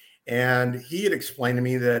 And he had explained to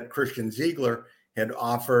me that Christian Ziegler had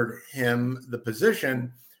offered him the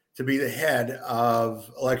position to be the head of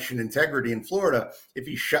election integrity in Florida if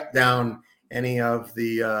he shut down any of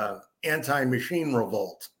the anti-machine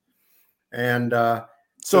revolt. And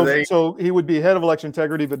so he would be head of election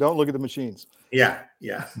integrity, but don't look at the machines. Yeah.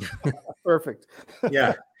 Perfect.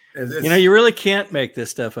 Yeah. You really can't make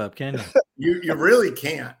this stuff up, can you? You really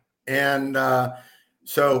can't. And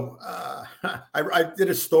so I did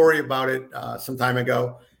a story about it some time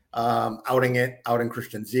ago, outing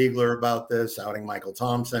Christian Ziegler about this, outing Michael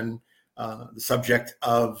Thompson, the subject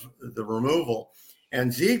of the removal.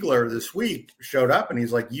 And Ziegler this week showed up and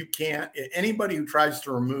he's like, you can't, anybody who tries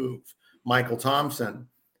to remove Michael Thompson,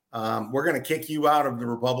 we're going to kick you out of the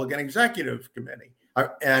Republican Executive Committee.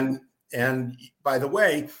 And by the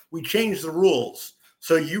way, we changed the rules.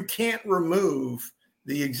 So you can't remove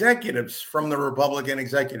the executives from the Republican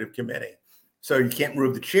Executive Committee. So you can't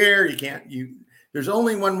remove the chair. There's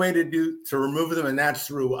only one way to remove them, and that's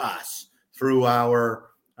through us, through our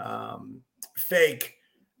fake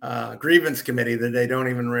grievance committee that they don't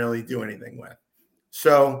even really do anything with.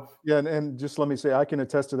 So yeah, and just let me say, I can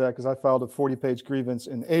attest to that because I filed a 40-page grievance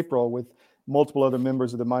in April with multiple other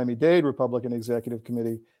members of the Miami-Dade Republican Executive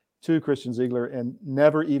Committee to Christian Ziegler and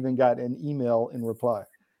never even got an email in reply.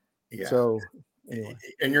 Yeah. So anyway.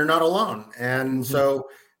 And you're not alone. And so,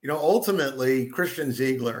 ultimately Christian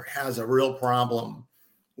Ziegler has a real problem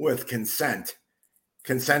with consent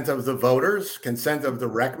of the voters, consent of the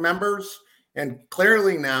rec members, and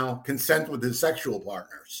clearly now consent with his sexual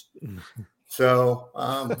partners. So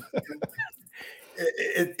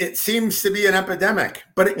it seems to be an epidemic,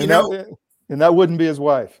 but and that wouldn't be his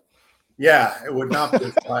wife. Yeah, it would not be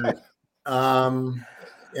his wife. And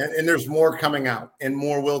there's more coming out, and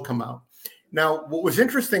more will come out. Now, what was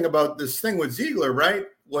interesting about this thing with Ziegler, right,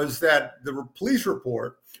 was that the police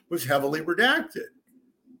report was heavily redacted.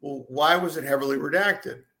 Well, why was it heavily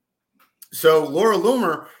redacted? So Laura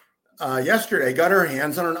Loomer yesterday got her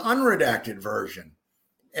hands on an unredacted version.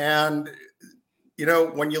 And,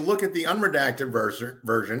 when you look at the unredacted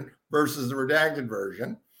version versus the redacted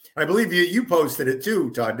version, I believe you posted it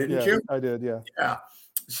too, Todd, didn't you? I did, yeah. Yeah.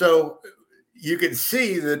 So you could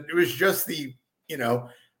see that it was just the,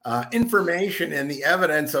 information and the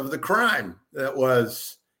evidence of the crime that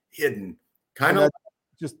was hidden.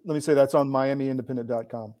 Just let me say that's on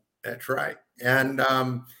MiamiIndependent.com. That's right. And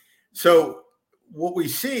so what we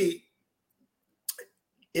see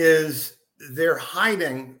is they're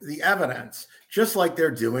hiding the evidence, just like they're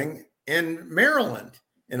doing in Maryland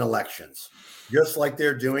in elections, just like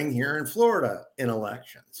they're doing here in Florida in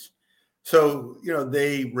elections. So,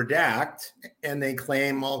 they redact and they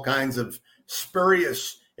claim all kinds of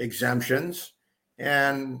spurious exemptions.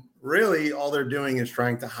 And really all they're doing is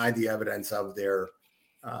trying to hide the evidence of their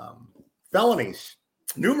felonies,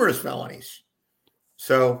 numerous felonies.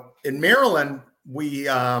 So in Maryland, we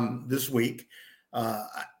this week,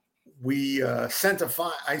 I sent a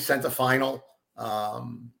final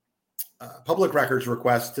public records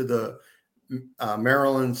request to the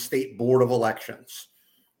Maryland State Board of Elections.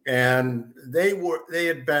 And they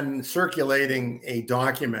had been circulating a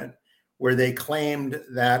document where they claimed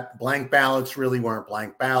that blank ballots really weren't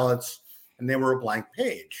blank ballots and they were a blank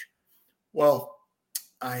page. Well,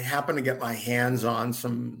 I happened to get my hands on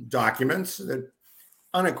some documents that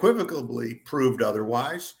unequivocally proved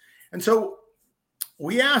otherwise. And so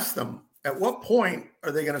we asked them, at what point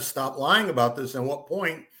are they going to stop lying about this? And what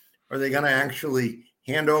point are they going to actually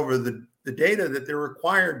hand over the data that they're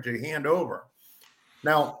required to hand over?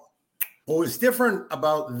 Now, what was different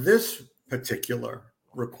about this particular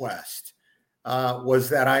request was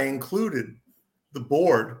that I included the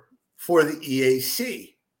board for the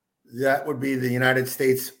EAC. That would be the United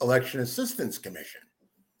States Election Assistance Commission.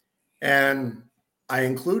 And I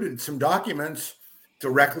included some documents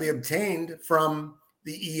directly obtained from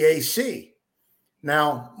the EAC.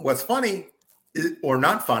 Now, what's funny, or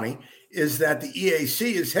not funny, is that the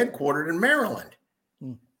EAC is headquartered in Maryland.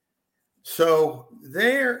 So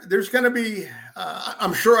there's going to be,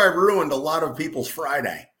 I'm sure I ruined a lot of people's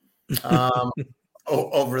Friday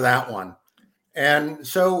over that one. And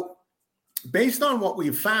so based on what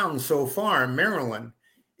we've found so far in Maryland,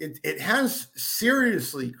 it has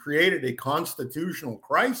seriously created a constitutional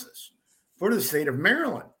crisis for the state of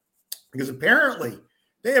Maryland, because apparently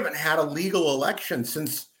they haven't had a legal election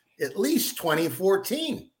since at least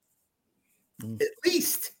 2014. At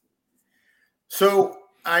least. So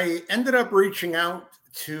I ended up reaching out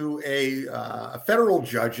to a federal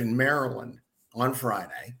judge in Maryland on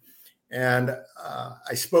Friday, and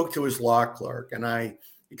I spoke to his law clerk, and I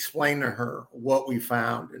explained to her what we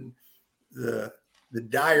found and the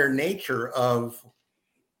dire nature of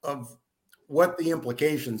what the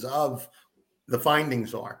implications of the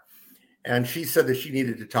findings are. And she said that she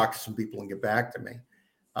needed to talk to some people and get back to me.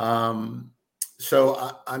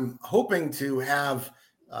 So I'm hoping to have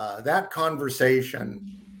that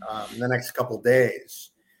conversation in the next couple of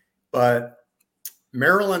days. But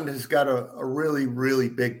Maryland has got a really, really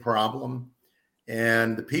big problem.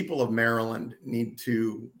 And the people of Maryland need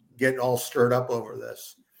to get all stirred up over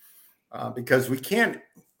this because we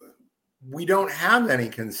don't have any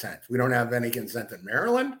consent. We don't have any consent in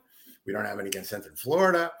Maryland. We don't have any consent in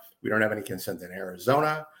Florida. We don't have any consent in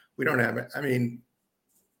Arizona. We don't have, I mean,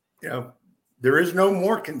 you know, there is no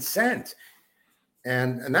more consent.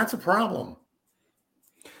 And that's a problem.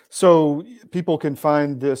 So people can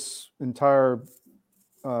find this entire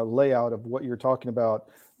layout of what you're talking about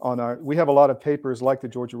on we have a lot of papers like the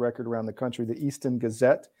Georgia Record around the country. The Easton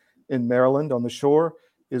Gazette in Maryland on the shore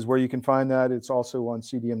is where you can find that. It's also on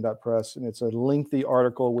cdm.press, and it's a lengthy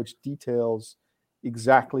article which details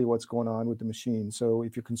exactly what's going on with the machine. So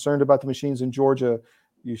if you're concerned about the machines in Georgia,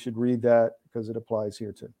 you should read that because it applies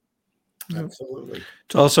here too. Absolutely.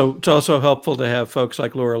 It's also helpful to have folks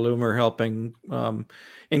like Laura Loomer helping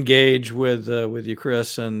engage with you,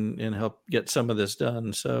 Chris, and help get some of this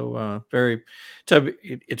done. So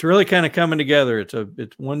it's really kind of coming together.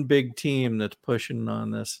 It's one big team that's pushing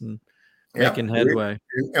on this and making headway.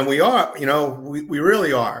 And we are, you know, we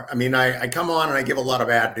really are. I mean, I come on and I give a lot of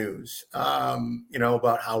bad news, you know,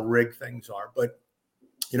 about how rigged things are. But,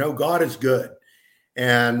 you know, God is good.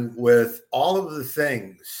 And with all of the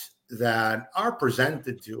things that are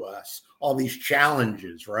presented to us, all these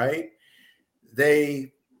challenges, right?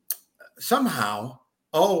 They somehow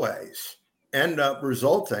always end up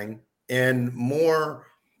resulting in more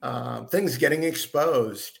things getting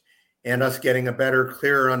exposed and us getting a better,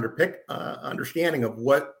 clearer understanding of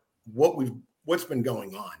what's been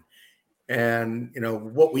going on, and you know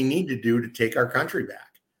what we need to do to take our country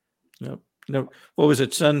back. Yep. No, what was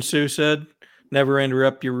it? Sun Tzu said, "Never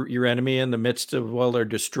interrupt your enemy in the midst of while they're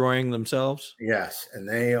destroying themselves." Yes, and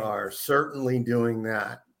they are certainly doing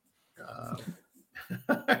that.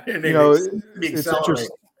 And you know,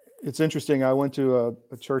 it's interesting. I went to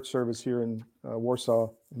a church service here in Warsaw,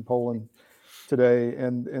 in Poland, today,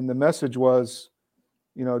 and the message was,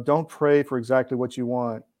 you know, don't pray for exactly what you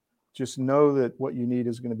want. Just know that what you need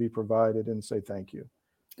is going to be provided, and say thank you.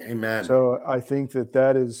 Amen. So I think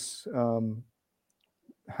that is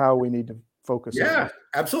how we need to focus. Yeah,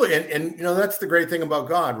 absolutely. And you know, that's the great thing about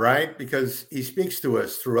God, right? Because he speaks to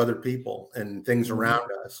us through other people and things around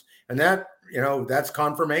us. And that, you know, that's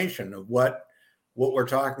confirmation of what we're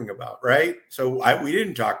talking about, right? So we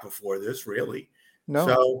didn't talk before this, really. No.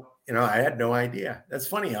 So, you know, I had no idea. That's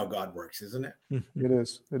funny how God works, isn't it? It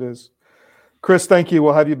is. It is. Chris, thank you.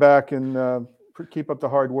 We'll have you back, and keep up the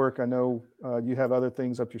hard work. I know you have other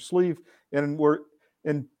things up your sleeve, and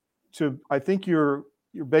I think you're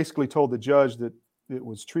basically told the judge that it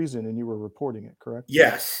was treason and you were reporting it, correct?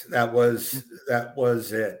 Yes, that was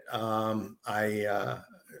it.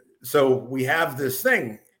 So we have this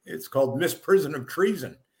thing. It's called misprision of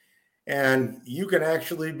treason, and you can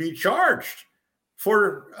actually be charged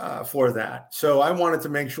for that. So I wanted to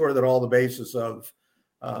make sure that all the basis of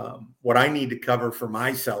what I need to cover for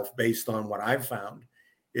myself based on what I've found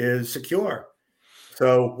is secure.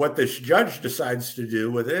 So what this judge decides to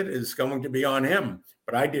do with it is going to be on him,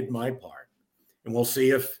 but I did my part, and we'll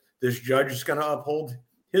see if this judge is going to uphold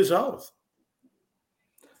his oath.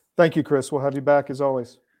 Thank you, Chris. We'll have you back as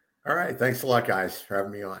always. All right. Thanks a lot, guys, for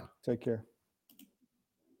having me on. Take care.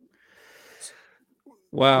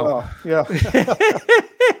 Wow. Yeah.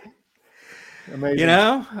 Amazing. You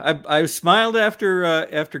know, I smiled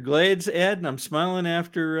after Glade's ad, and I'm smiling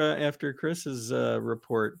after Chris's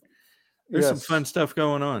report. There's some fun stuff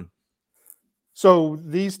going on. So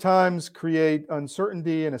these times create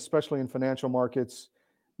uncertainty, and especially in financial markets,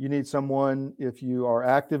 you need someone, if you are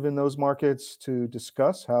active in those markets, to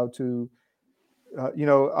discuss how to, you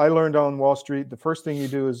know, I learned on Wall Street, the first thing you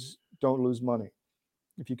do is don't lose money.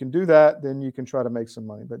 If you can do that, then you can try to make some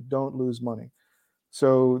money, but don't lose money.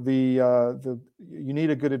 So you need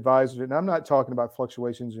a good advisor. And I'm not talking about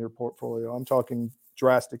fluctuations in your portfolio. I'm talking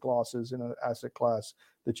drastic losses in an asset class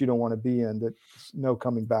that you don't want to be in, that's no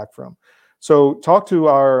coming back from. So talk to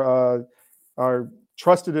our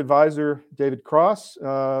trusted advisor, David Cross,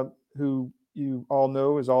 who you all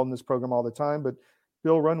know is all in this program all the time. But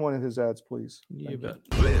Bill, run one of his ads, please. You bet.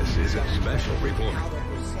 This is a special report.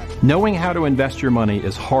 Knowing how to invest your money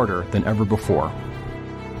is harder than ever before.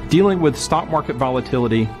 Dealing with stock market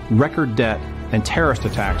volatility, record debt, and terrorist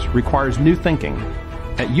attacks requires new thinking.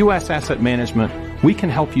 At U.S. Asset Management, we can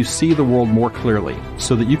help you see the world more clearly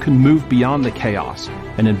so that you can move beyond the chaos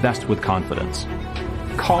and invest with confidence.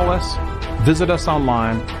 Call us, visit us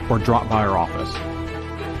online, or drop by our office.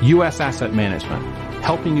 U.S. Asset Management,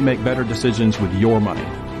 helping you make better decisions with your money.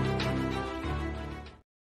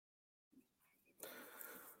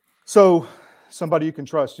 So, somebody you can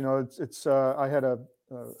trust. You know, I had a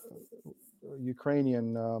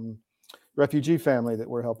Ukrainian refugee family that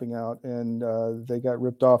we're helping out, and they got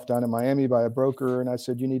ripped off down in Miami by a broker. And I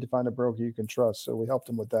said, you need to find a broker you can trust. So we helped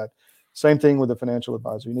them with that. Same thing with a financial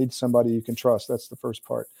advisor. You need somebody you can trust. That's the first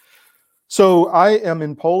part. So I am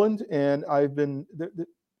in Poland, and I've been,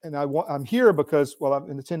 and I'm here because, well,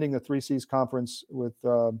 I'm attending the 3Cs conference with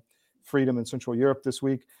Freedom in Central Europe this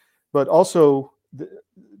week, but also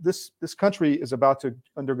this country is about to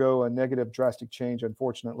undergo a negative, drastic change,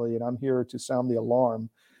 unfortunately, and I'm here to sound the alarm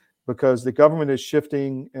because the government is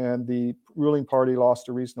shifting, and the ruling party lost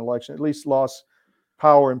a recent election, at least lost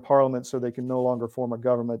power in parliament, so they can no longer form a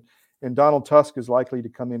government. And Donald Tusk is likely to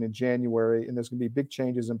come in January, and there's going to be big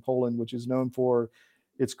changes in Poland, which is known for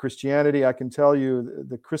its Christianity. I can tell you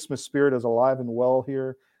the Christmas spirit is alive and well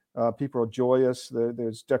here. People are joyous.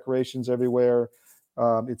 There's decorations everywhere.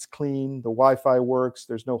 It's clean. The Wi-Fi works.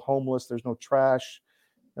 There's no homeless. There's no trash.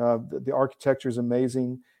 The architecture is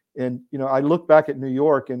amazing. And, you know, I look back at New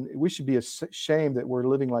York, and we should be ashamed that we're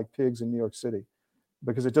living like pigs in New York City,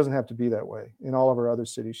 because it doesn't have to be that way in all of our other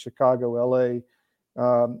cities, Chicago, LA.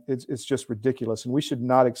 It's just ridiculous, and we should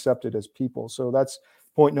not accept it as people. So that's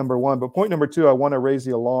point number one. But point number two, I want to raise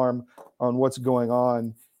the alarm on what's going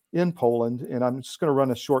on in Poland. And I'm just going to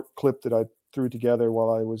run a short clip that I threw together while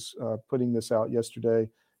I was putting this out yesterday,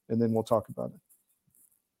 and then we'll talk about it.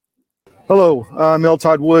 Hello, I'm L.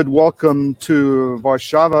 Todd Wood. Welcome to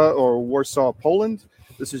Warszawa, or Warsaw, Poland.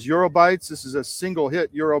 This is Eurobytes. This is a single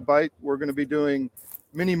hit Eurobyte. We're going to be doing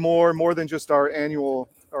many more than just our annual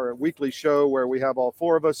or weekly show where we have all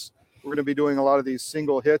four of us. We're going to be doing a lot of these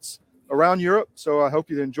single hits around Europe, so I hope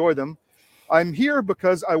you enjoy them. I'm here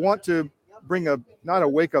because I want to bring not a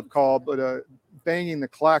wake-up call, but a banging the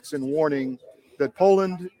klaxon warning that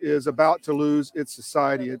Poland is about to lose its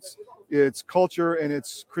society, its culture, and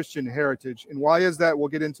its Christian heritage. And why is that? We'll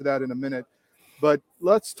get into that in a minute. But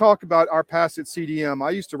let's talk about our past at CDM. I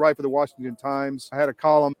used to write for the Washington Times. I had a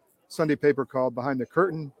column, Sunday paper called Behind the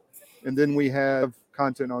Curtain, and then we have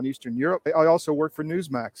content on Eastern Europe. I also worked for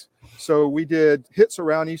Newsmax. So we did hits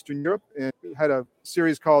around Eastern Europe and had a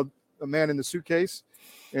series called A Man in the Suitcase.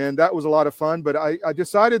 And that was a lot of fun. But I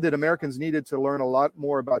decided that Americans needed to learn a lot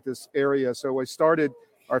more about this area. So I started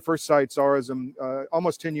our first site, Tsarism,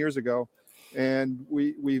 almost 10 years ago. And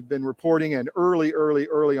we've been reporting and early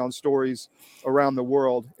on stories around the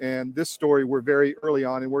world. And this story we're very early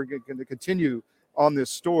on, and we're going to continue on this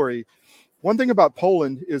story. One thing about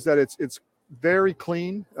Poland is that it's very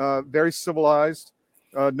clean, very civilized,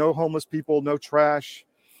 no homeless people, no trash.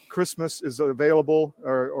 Christmas is available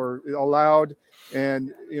or allowed.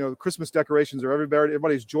 And, you know, Christmas decorations are everywhere.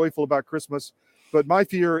 Everybody's joyful about Christmas. But my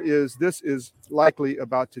fear is this is likely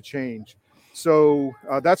about to change. So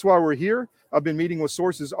that's why we're here. I've been meeting with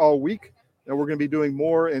sources all week, and we're going to be doing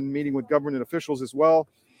more and meeting with government officials as well.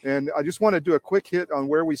 And I just want to do a quick hit on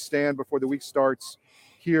where we stand before the week starts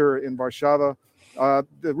here in Warszawa.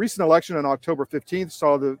 The recent election on October 15th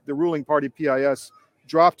saw the ruling party PIS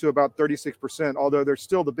drop to about 36%, although they're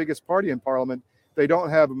still the biggest party in parliament. They don't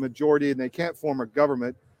have a majority, and they can't form a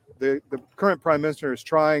government. The current prime minister is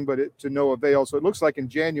trying, but to no avail. So it looks like in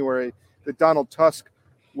January that Donald Tusk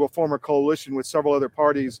will form a coalition with several other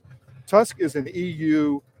parties. Tusk is an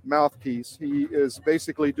EU mouthpiece. He is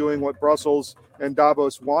basically doing what Brussels and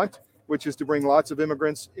Davos want, which is to bring lots of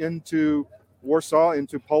immigrants into Warsaw,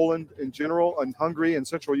 into Poland in general, and Hungary and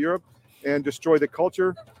Central Europe, and destroy the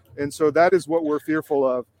culture. And so that is what we're fearful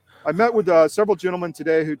of. I met with several gentlemen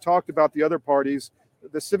today who talked about the other parties.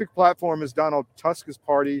 The Civic Platform is Donald Tusk's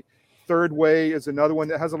party. Third Way is another one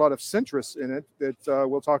that has a lot of centrists in it that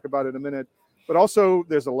we'll talk about in a minute. But also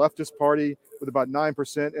there's a leftist party with about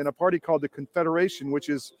 9%, and a party called the Confederation, which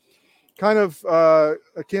is kind of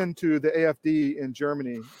akin to the AfD in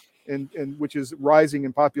Germany, and which is rising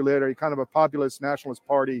in popularity, kind of a populist nationalist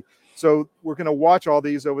party. So we're going to watch all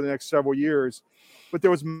these over the next several years. But there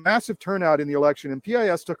was massive turnout in the election, and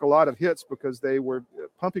PIS took a lot of hits because they were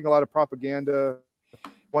pumping a lot of propaganda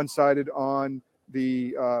one-sided on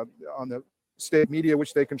the state media,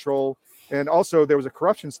 which they control. And also there was a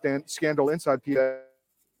corruption scandal inside PBS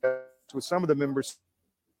with some of the members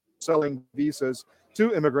selling visas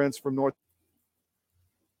to immigrants from North.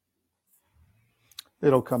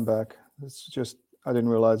 It'll come back. It's just, I didn't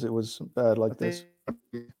realize it was bad like this.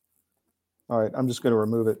 All right, I'm just going to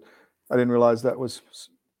remove it. I didn't realize that was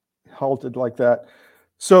halted like that.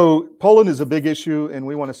 So Poland is a big issue, and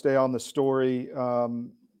we want to stay on the story.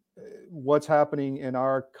 What's happening in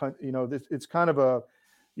our country, it's kind of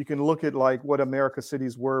you can look at like what America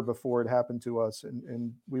cities were before it happened to us,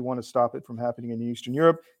 and we want to stop it from happening in Eastern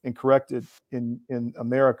Europe and correct it in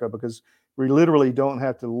America, because we literally don't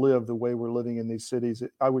have to live the way we're living in these cities.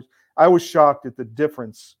 I was shocked at the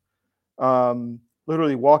difference.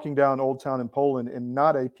 Literally walking down Old Town in Poland and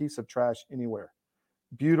not a piece of trash anywhere.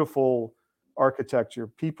 Beautiful architecture,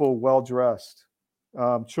 people well dressed,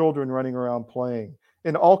 children running around playing,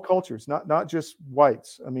 in all cultures, not just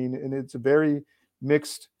whites. I mean, and it's a very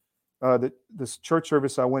mixed. This church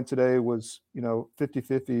service I went today was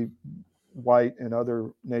 50-50 white and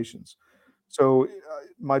other nations. So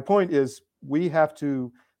my point is, we have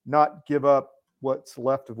to not give up what's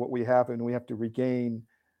left of what we have, and we have to regain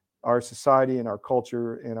our society and our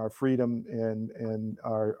culture and our freedom and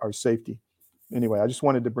our safety. Anyway, I just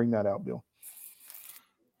wanted to bring that out, Bill.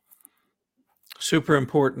 Super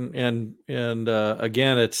important, and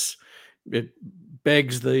again, it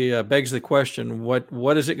begs the question: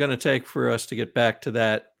 what is it going to take for us to get back to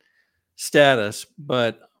that status?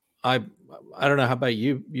 But I don't know how about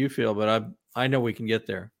you feel, but I know we can get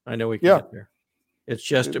there. I know we can get there. It's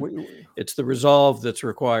just it's the resolve that's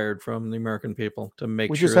required from the American people to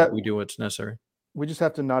make sure that we do what's necessary. We just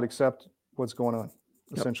have to not accept what's going on,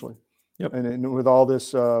 essentially. Yep. And with all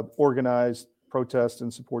this organized protest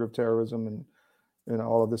and support of terrorism and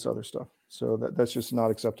all of this other stuff. So that's just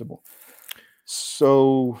not acceptable.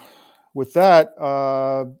 So with that,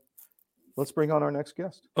 let's bring on our next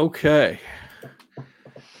guest. Okay.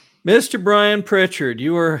 Mr. Brian Pritchard,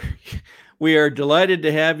 we are delighted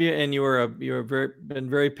to have you, and been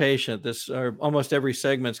very patient. Almost every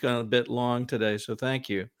segment's gone a bit long today, so thank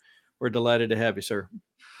you. We're delighted to have you, sir.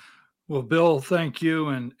 Well, Bill, thank you,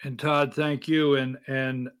 and Todd, thank you,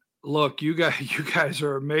 and look, you guys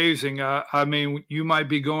are amazing. I mean, you might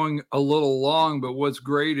be going a little long, but what's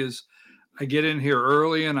great is I get in here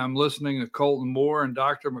early and I'm listening to Colton Moore and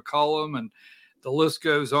Dr. McCullough, and the list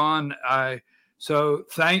goes on. So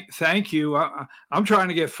thank you. I'm trying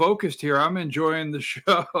to get focused here. I'm enjoying the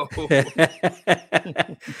show.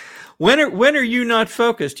 When are you not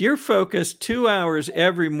focused? You're focused 2 hours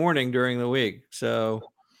every morning during the week. So,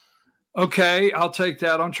 okay, I'll take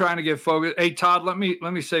that. I'm trying to get focused. Hey, Todd, let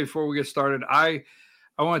me say before we get started, I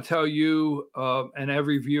want to tell you and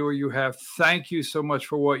every viewer you have, thank you so much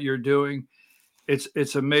for what you're doing.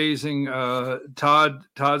 It's amazing. Todd's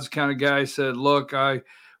the kind of guy said, look,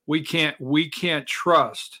 we can't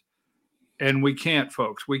trust, and we can't,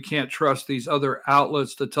 folks. We can't trust these other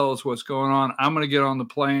outlets to tell us what's going on. I'm going to get on the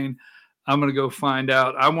plane. I'm going to go find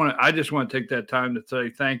out. I just want to take that time to say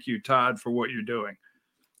thank you, Todd, for what you're doing.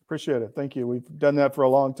 Appreciate it. Thank you. We've done that for a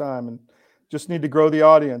long time, and just need to grow the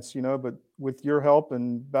audience, but with your help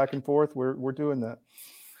and back and forth, we're doing that.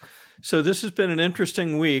 So this has been an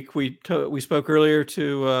interesting week. We spoke earlier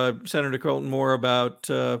to Senator Colton Moore about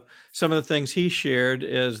some of the things he shared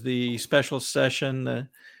as the special session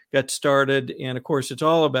got started. And of course, it's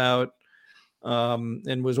all about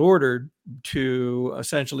and was ordered to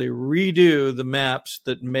essentially redo the maps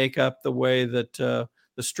that make up the way that the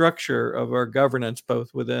structure of our governance,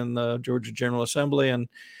 both within the Georgia General Assembly and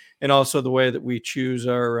also the way that we choose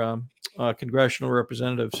our congressional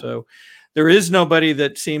representatives. So there is nobody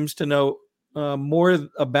that seems to know more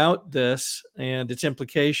about this and its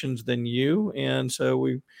implications than you. And so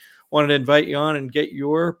we wanted to invite you on and get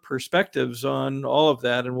your perspectives on all of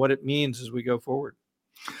that and what it means as we go forward.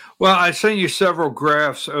 Well, I sent you several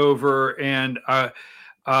graphs over, and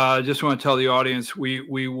I just want to tell the audience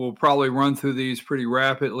we will probably run through these pretty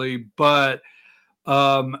rapidly, but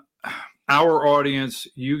our audience,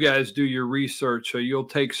 you guys do your research. So you'll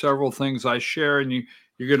take several things I share, and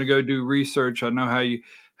you're going to go do research. I know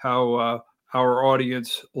how our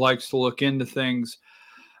audience likes to look into things,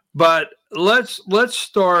 but let's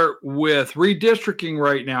start with redistricting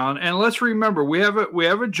right now. And let's remember, we have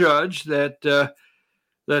a judge that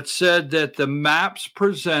said that the maps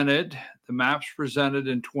presented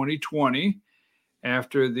in 2020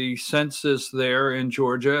 after the census there in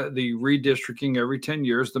Georgia, the redistricting every 10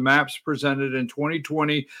 years, the maps presented in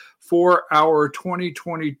 2020 for our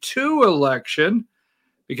 2022 election.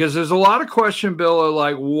 Because there's a lot of question, Bill,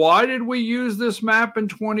 like, why did we use this map in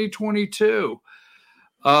 2022?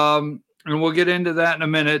 and we'll get into that in a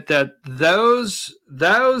minute, that those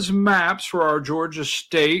maps for our Georgia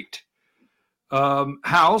State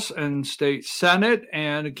House and State Senate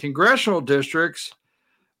and congressional districts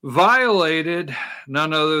violated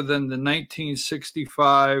none other than the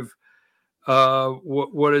 1965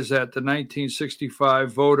 what is that? The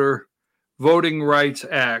 1965 Voting Rights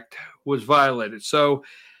Act was violated. So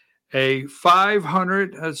a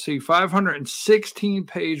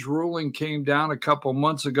 516-page ruling came down a couple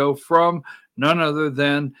months ago from none other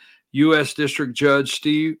than U.S. District Judge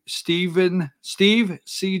Steve C.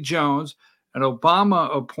 Jones, an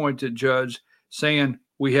Obama-appointed judge, saying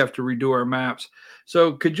we have to redo our maps.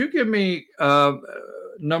 So could you give me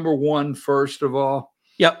number one first of all?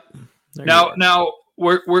 Yep. Now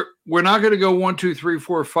we're not going to go 1, 2, 3,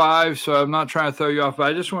 4, 5. So I'm not trying to throw you off,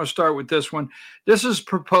 but I just want to start with this one. This is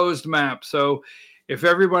proposed map. So if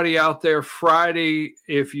everybody out there Friday,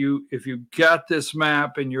 if you got this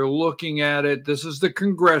map and you're looking at it, this is the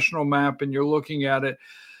congressional map and you're looking at it.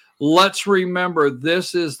 Let's remember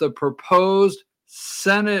this is the proposed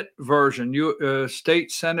Senate version,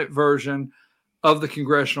 state Senate version of the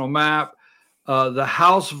congressional map. The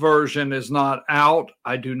House version is not out.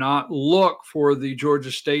 I do not look for the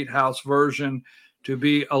Georgia State House version to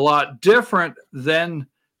be a lot different than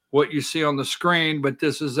what you see on the screen, but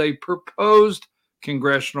this is a proposed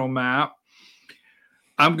congressional map.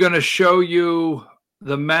 I'm going to show you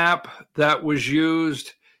the map that was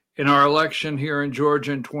used in our election here in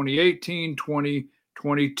Georgia in 2018,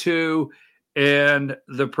 2022, and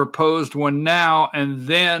the proposed one now. And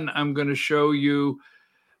then I'm going to show you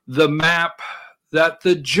the map that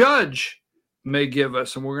the judge may give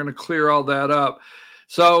us, and we're going to clear all that up.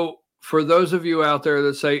 So for those of you out there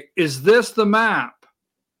that say, is this the map?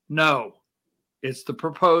 No, it's the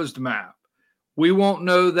proposed map. We won't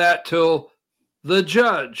know that till the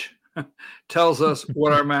judge tells us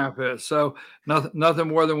what our map is. So nothing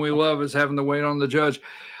more than we love is having to wait on the judge.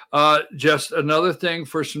 Just another thing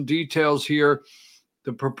for some details here.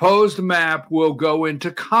 The proposed map will go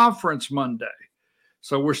into conference Monday.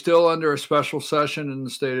 So we're still under a special session in the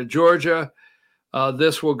state of Georgia.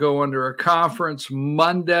 This will go under a conference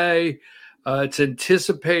Monday. It's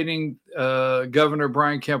anticipating Governor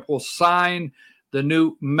Brian Kemp will sign the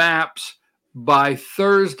new maps by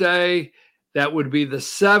Thursday. That would be the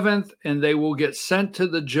 7th, and they will get sent to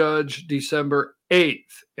the judge December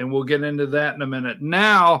 8th. And we'll get into that in a minute.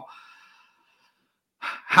 Now,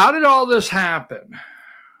 how did all this happen?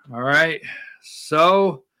 All right.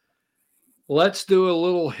 So let's do a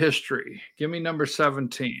little history. Give me number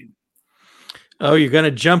 17. Oh, you're going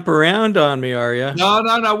to jump around on me, are you? No.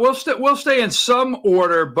 We'll stay in some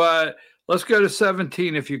order, but let's go to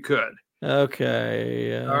 17 if you could.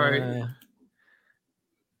 Okay. All right.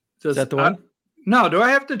 Is that the one? No. Do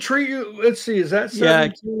I have to treat you? Let's see. Is that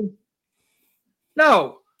 17? Yeah.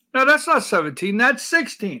 No, that's not 17. That's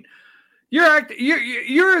 16. You're as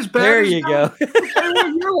bad. There as you go.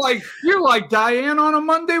 you're like Diane on a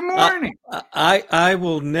Monday morning. I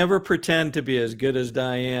will never pretend to be as good as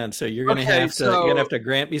Diane. So you're gonna have to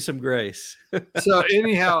grant me some grace. So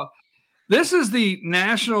anyhow, this is the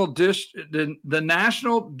National Democrat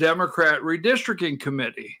Redistricting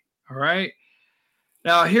Committee. All right.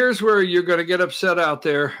 Now here's where you're going to get upset out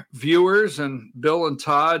there, viewers, and Bill and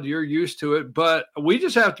Todd. You're used to it, but we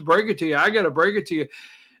just have to break it to you. I got to break it to you.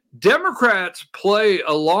 Democrats play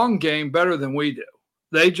a long game better than we do.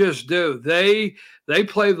 They just do. They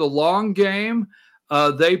play the long game.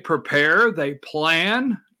 They prepare. They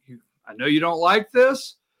plan. I know you don't like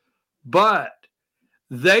this, but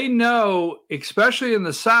they know, especially in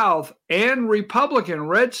the South and Republican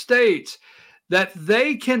red states, that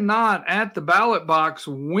they cannot at the ballot box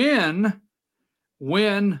win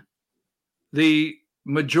the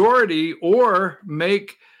majority or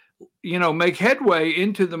make headway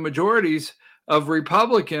into the majorities of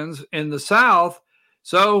Republicans in the South.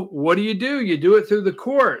 So what do? You do it through the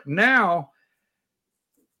court. Now,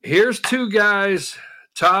 here's two guys.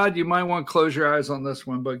 Todd, you might want to close your eyes on this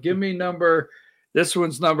one, but give me this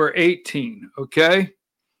one's number 18. Okay.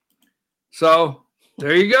 So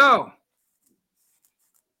there you go.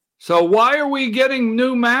 So why are we getting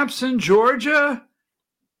new maps in Georgia?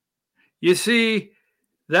 You see,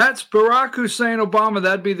 that's Barack Hussein Obama.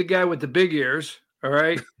 That'd be the guy with the big ears. All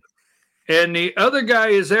right. And the other guy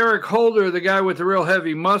is Eric Holder, the guy with the real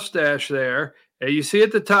heavy mustache there. And you see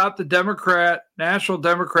at the top, the National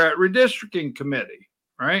Democrat Redistricting Committee.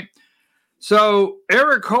 Right. So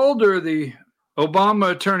Eric Holder, the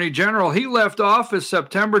Obama Attorney General, he left office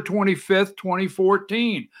September 25th,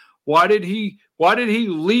 2014. Why did he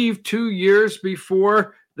leave 2 years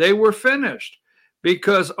before they were finished?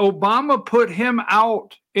 Because Obama put him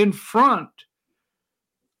out in front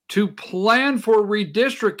to plan for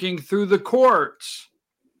redistricting through the courts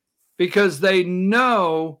because they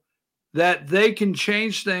know that they can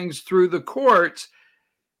change things through the courts.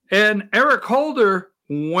 And Eric Holder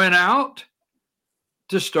went out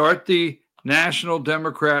to start the National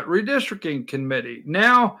Democrat Redistricting Committee.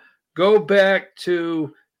 Now go back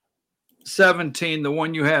to 17, the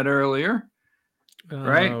one you had earlier,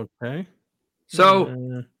 right? Okay.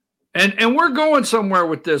 So, and we're going somewhere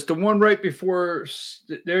with this. The one right before,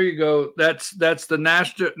 there you go. That's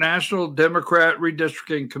the National Democrat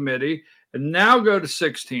Redistricting Committee. And now go to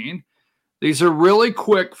 16. These are really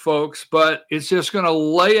quick, folks, but it's just going to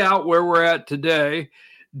lay out where we're at today.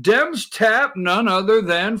 Dems tap none other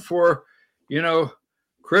than for,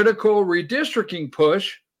 critical redistricting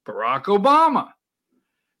push, Barack Obama.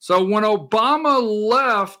 So when Obama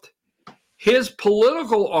left, his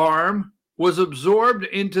political arm was absorbed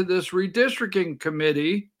into this redistricting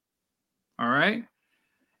committee. All right.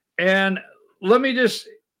 And let me just,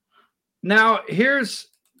 now here's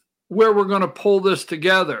where we're going to pull this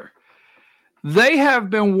together. They have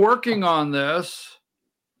been working on this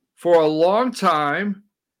for a long time,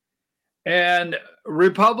 and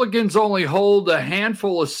Republicans only hold a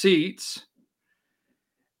handful of seats,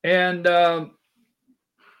 and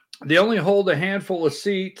they only hold a handful of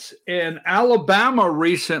seats. In Alabama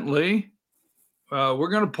recently,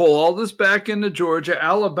 we're going to pull all this back into Georgia.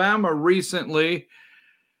 Alabama recently,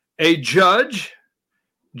 a judge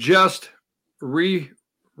just redrew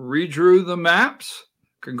the maps,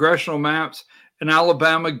 congressional maps, and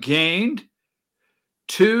Alabama gained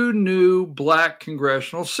 2 new black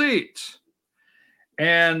congressional seats.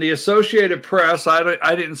 And the Associated Press,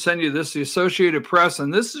 I didn't send you this, the Associated Press,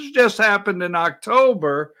 and this has just happened in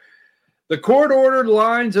October. The court-ordered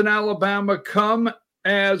lines in Alabama come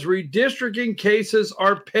as redistricting cases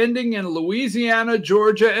are pending in Louisiana,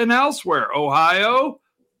 Georgia, and elsewhere. Ohio,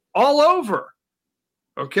 all over.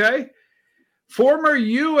 Okay? Former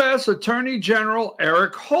U.S. Attorney General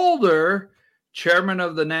Eric Holder, chairman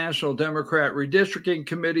of the National Democrat Redistricting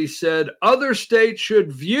Committee, said other states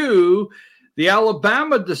should view the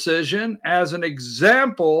Alabama decision as an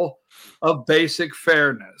example of basic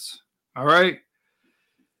fairness. All right?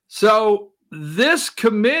 So this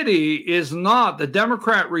committee is not the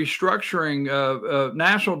Democrat restructuring,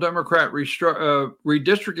 National Democrat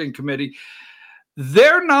Redistricting Committee.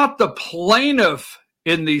 They're not the plaintiff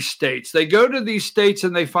in these states. They go to these states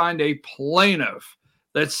and they find a plaintiff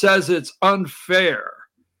that says it's unfair.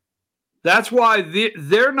 That's why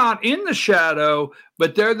they're not in the shadow,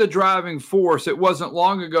 but they're the driving force. It wasn't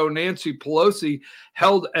long ago Nancy Pelosi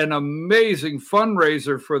held an amazing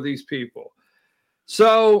fundraiser for these people.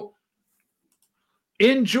 So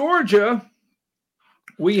in Georgia,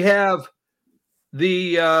 we have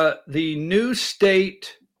the new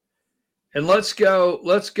state, and let's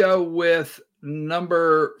go with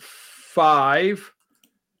number 5.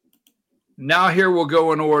 Now here we'll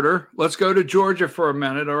go in order. Let's go to Georgia for a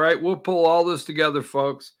minute. All right, we'll pull all this together,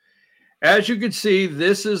 folks. As you can see,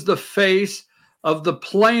 this is the face of the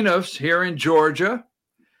plaintiffs here in Georgia,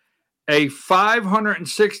 a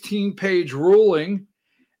 516-page ruling.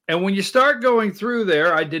 And when you start going through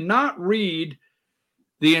there, I did not read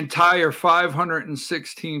the entire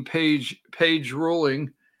 516-page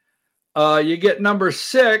ruling. You get number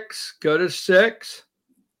 6, go to 6.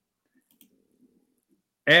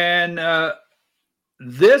 And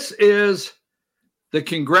this is the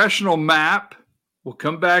congressional map. We'll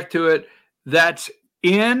come back to it. That's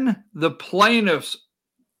in the plaintiffs,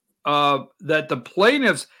 that the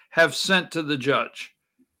plaintiffs have sent to the judge.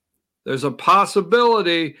 There's a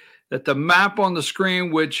possibility that the map on the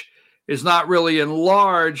screen, which is not really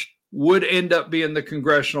enlarged, would end up being the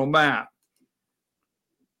congressional map.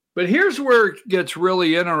 But here's where it gets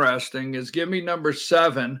really interesting is give me number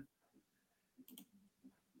 7.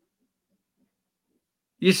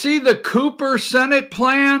 You see the Cooper Senate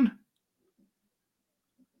plan?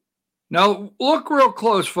 Now, look real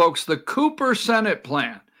close, folks. The Cooper Senate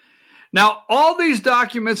plan. Now, all these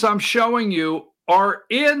documents I'm showing you are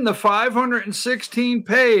in the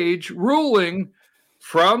 516-page ruling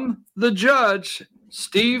from the judge,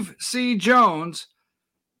 Steve C. Jones,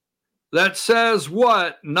 that says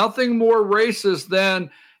what? Nothing more racist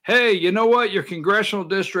than, hey, you know what? Your congressional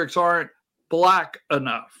districts aren't black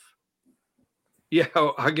enough. Yeah,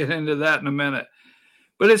 I'll get into that in a minute.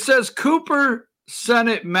 But it says Cooper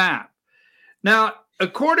Senate map. Now,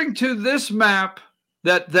 according to this map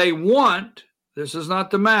that they want, this is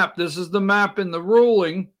not the map, this is the map in the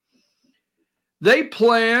ruling, they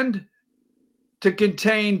planned to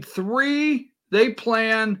contain 3, they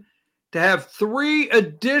plan to have 3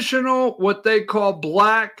 additional what they call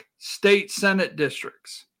black state Senate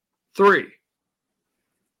districts. 3.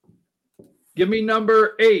 Give me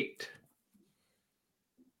number 8.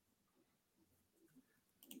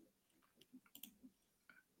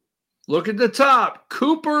 Look at the top.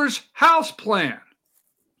 Cooper's House Plan.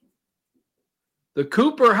 The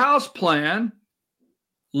Cooper House Plan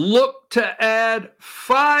looked to add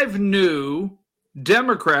 5 new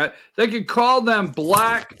Democrat. They could call them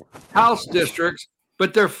black House districts,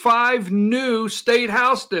 but they're 5 new state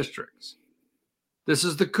House districts. This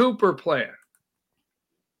is the Cooper plan.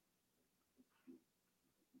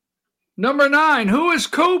 Number 9, who is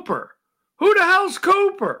Cooper? Who the hell's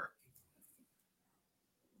Cooper?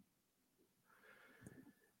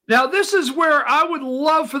 Now, this is where I would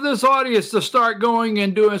love for this audience to start going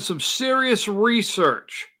and doing some serious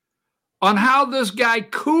research on how this guy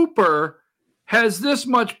Cooper has this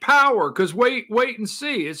much power, because wait and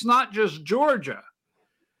see. It's not just Georgia.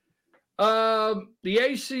 The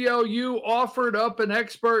ACLU offered up an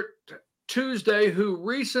expert Tuesday who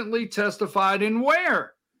recently testified in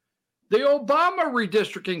where? The Obama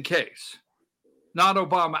redistricting case. Not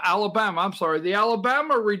Obama, Alabama. I'm sorry, the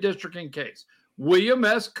Alabama redistricting case. William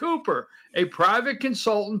S. Cooper, a private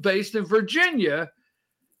consultant based in Virginia,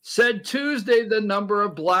 said Tuesday the number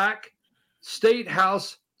of black state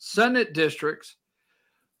House Senate districts.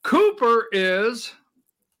 Cooper is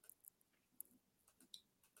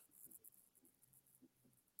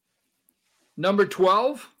number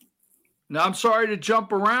 12. Now, I'm sorry to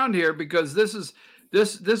jump around here because this is,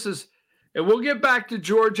 and we'll get back to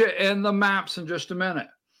Georgia and the maps in just a minute.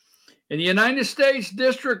 In the United States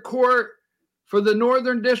District Court for the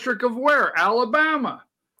Northern District of where? Alabama.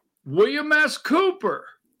 William S. Cooper.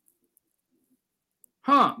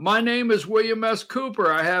 My name is William S.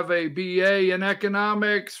 Cooper. I have a BA in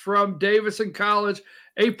economics from Davidson College,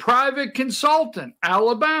 a private consultant,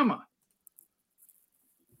 Alabama.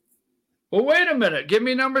 Well, wait a minute. Give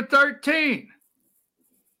me number 13.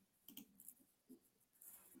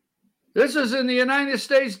 This is in the United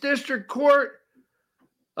States District Court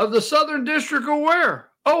of the Southern District of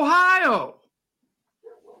where? Ohio.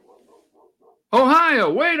 Ohio.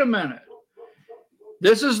 Wait a minute.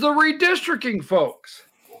 This is the redistricting, folks.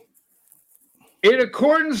 In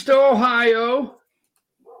accordance to Ohio,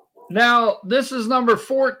 now this is number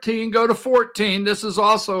 14. Go to 14. This is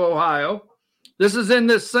also Ohio. This is in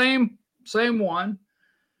this same one.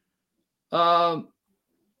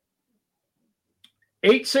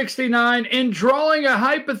 869. In drawing a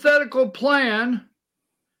hypothetical plan,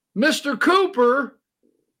 Mr. Cooper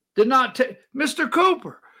did not take Mr.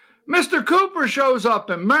 Cooper. Mr. Cooper shows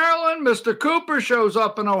up in Maryland. Mr. Cooper shows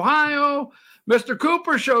up in Ohio. Mr.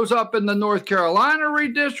 Cooper shows up in the North Carolina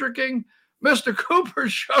redistricting. Mr. Cooper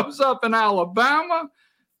shows up in Alabama.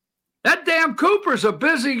 That damn Cooper's a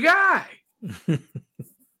busy guy.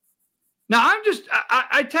 Now,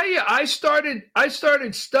 I tell you, I started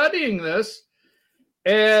studying this,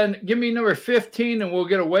 and give me number 15 and we'll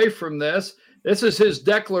get away from this. This is his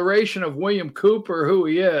declaration of William Cooper, who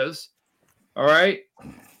he is. All right.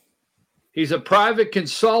 He's a private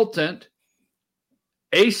consultant,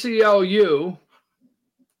 ACLU.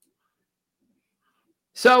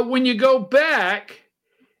 So when you go back,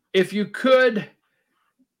 if you could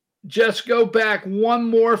just go back one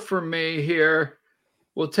more for me here,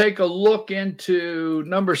 we'll take a look into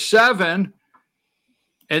number 7,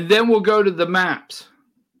 and then we'll go to the maps.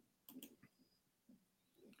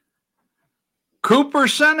 Cooper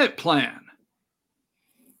Senate plan.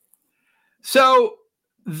 So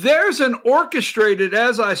there's an orchestrated,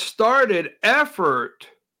 as I started, effort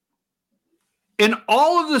in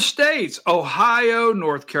all of the states, Ohio,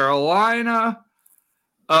 North Carolina,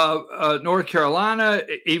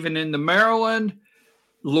 even in the Maryland,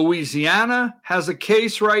 Louisiana has a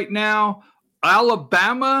case right now.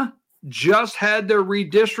 Alabama just had their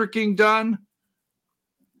redistricting done.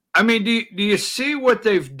 I mean, do you see what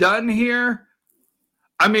they've done here?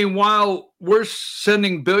 I mean, while we're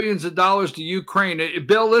sending billions of dollars to Ukraine,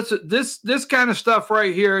 Bill, this kind of stuff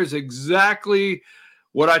right here is exactly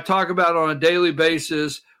what I talk about on a daily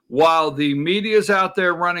basis. While the media's out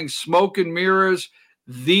there running smoke and mirrors,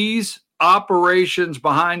 these operations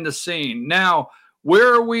behind the scene. Now,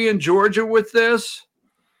 where are we in Georgia with this?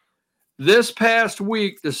 This past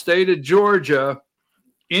week, the state of Georgia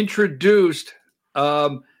introduced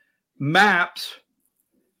maps.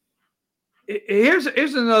 Here's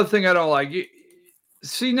another thing I don't like.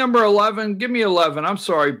 See number 11? Give me 11. I'm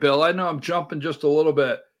sorry, Bill. I know I'm jumping just a little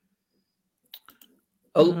bit.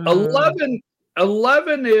 11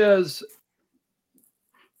 is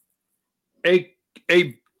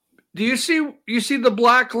do you see the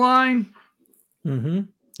black line? Mm-hmm.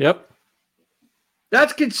 Yep.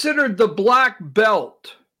 That's considered the black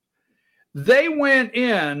belt. They went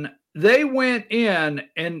in and they went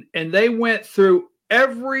through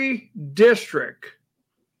every district.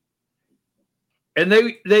 And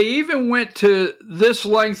they even went to this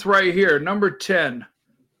length right here, number 10.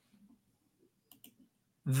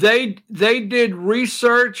 They did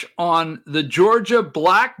research on the Georgia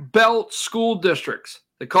black belt school districts.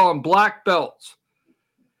 They call them black belts.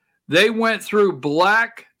 They went through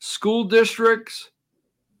black school districts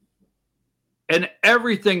and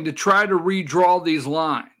everything to try to redraw these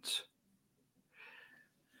lines.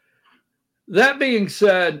 That being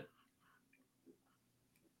said,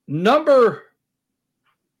 and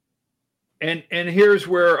here's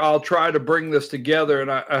where I'll try to bring this together,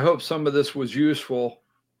 and I hope some of this was useful.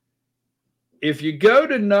 If you go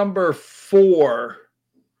to number 4,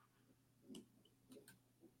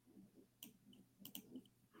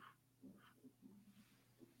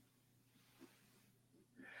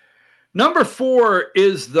 number 4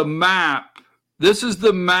 is the map. This is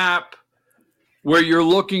the map where you're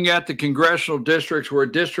looking at the congressional districts, where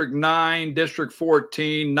District 9, District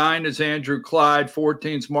 14, 9 is Andrew Clyde,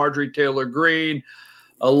 14 is Marjorie Taylor Greene,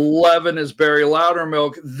 11 is Barry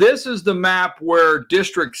Loudermilk. This is the map where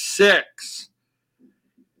District 6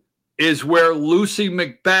 is where Lucy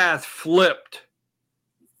McBath flipped.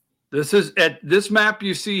 This map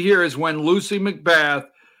you see here is when Lucy McBath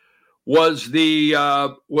was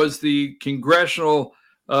the congressional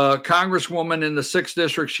congresswoman in the 6th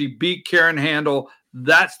district. She beat Karen Handel.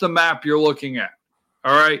 That's the map you're looking at.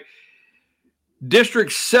 All right.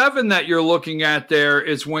 District 7 that you're looking at there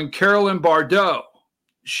is when Carolyn Bardeau,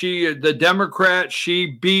 the Democrat, she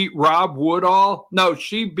beat Rob Woodall. No,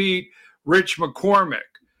 she beat Rich McCormick.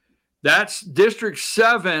 That's District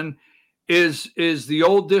 7 is the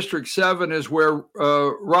old District 7 is where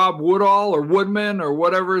Rob Woodall or Woodman or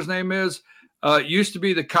whatever his name is, used to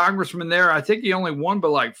be the congressman there. I think he only won by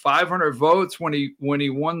like 500 votes when he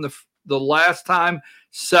won the last time.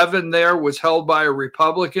 7 there was held by a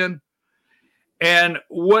Republican. And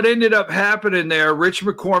what ended up happening there, Rich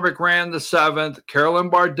McCormick ran the 7th. Carolyn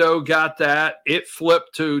Bardeau got that. It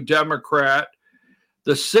flipped to Democrat.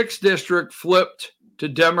 The 6th district flipped to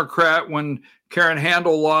Democrat when Karen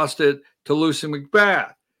Handel lost it to Lucy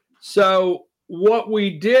McBath. So what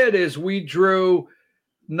we did is we drew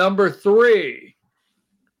number 3.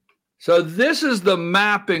 So this is the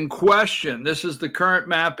map in question. This is the current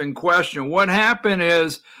map in question. What happened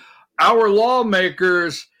is our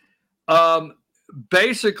lawmakers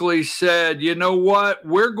basically said, you know what,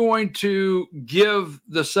 we're going to give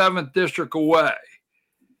the 7th district away.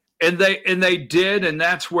 And they did, and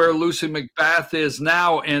that's where Lucy McBath is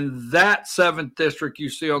now in that 7th district you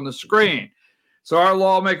see on the screen. So our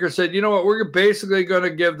lawmakers said, you know what, we're basically going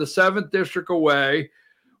to give the 7th district away.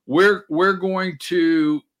 We're going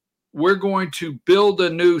to build a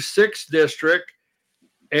new 6th district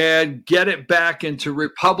and get it back into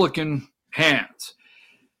Republican hands.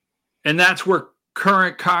 And that's where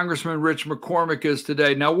current Congressman Rich McCormick is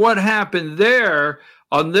today. Now, what happened there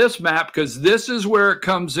on this map, because this is where it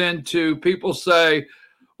comes into, people say,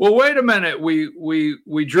 well, wait a minute,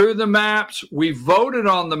 we drew the maps, we voted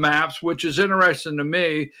on the maps, which is interesting to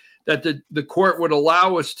me that the court would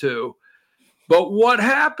allow us to. But what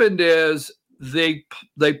happened is they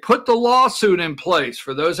put the lawsuit in place.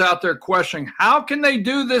 For those out there questioning, how can they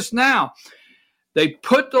do this now? They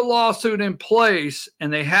put the lawsuit in place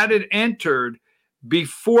and they had it entered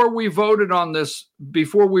before we voted on this,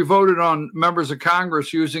 before we voted on members of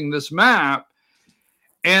Congress using this map.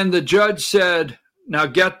 And the judge said, now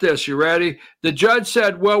get this, you ready? The judge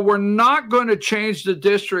said, well, we're not going to change the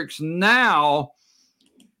districts now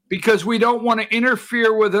because we don't want to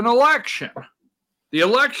interfere with an election. The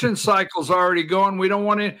election cycle's already going. We don't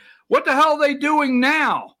want to. What the hell are they doing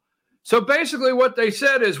now? So basically what they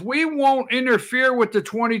said is we won't interfere with the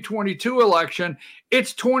 2022 election.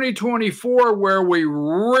 It's 2024 where we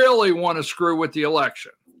really want to screw with the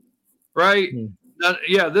election, right?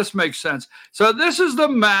 Yeah, this makes sense. So this is the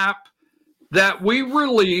map that we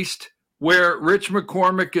released where Rich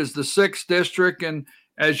McCormick is the 6th district and,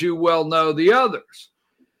 as you well know, the others.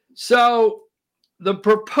 So the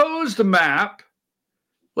proposed map,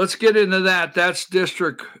 let's get into that.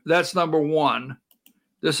 That's number 1.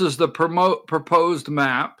 This is the proposed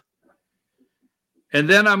map. And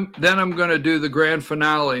then I'm going to do the grand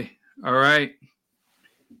finale. All right.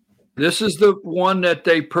 This is the one that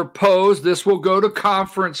they proposed. This will go to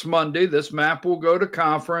conference Monday. This map will go to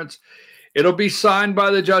conference. It'll be signed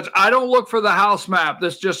by the judge. I don't look for the House map.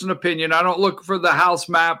 That's just an opinion. I don't look for the House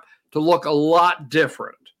map to look a lot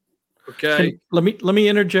different. Okay. Let me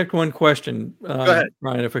interject one question, Go ahead,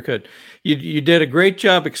 Ryan, if I could. You did a great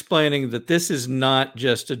job explaining that this is not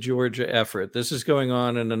just a Georgia effort. This is going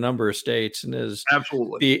on in a number of states, and is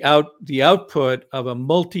absolutely the output of a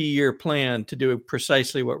multi-year plan to do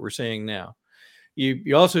precisely what we're seeing now.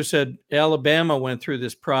 You also said Alabama went through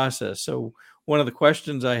this process. So one of the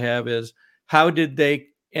questions I have is, how did they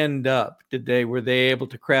end up? Were they able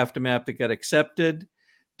to craft a map that got accepted?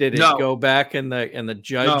 Did it go back and the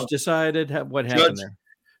judge decided? What happened there?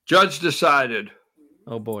 Judge decided.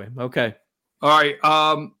 Oh boy. Okay. All right.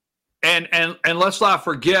 And let's not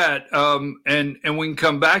forget. And we can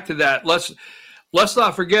come back to that. Let's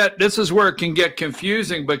not forget. This is where it can get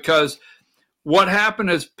confusing, because what happened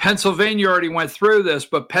is Pennsylvania already went through this,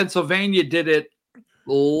 but Pennsylvania did it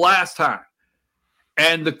last time,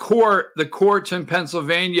 and the courts in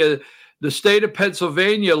Pennsylvania, the state of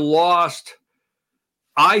Pennsylvania lost.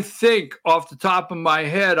 I think off the top of my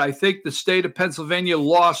head, I think the state of Pennsylvania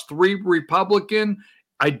lost 3 Republican.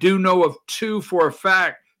 I do know of 2 for a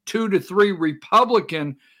fact, 2 to 3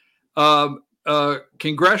 Republican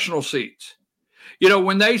congressional seats. You know,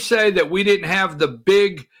 when they say that we didn't have the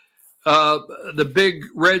big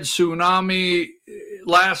red tsunami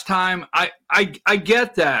last time, I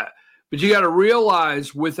get that. But you got to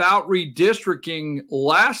realize, without redistricting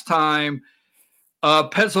last time,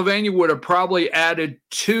 Pennsylvania would have probably added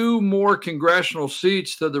 2 more congressional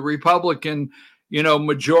seats to the Republican,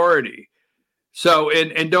 majority. So,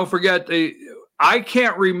 and don't forget, I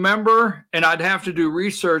can't remember, and I'd have to do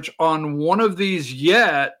research on one of these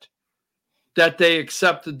yet, that they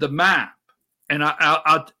accepted the map. And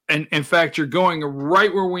and in fact, you're going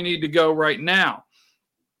right where we need to go right now.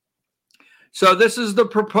 So this is the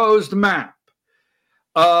proposed map.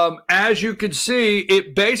 As you can see,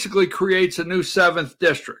 it basically creates a new 7th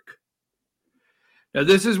district. Now,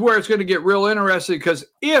 this is where it's going to get real interesting, because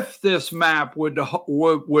if this map would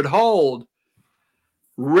hold,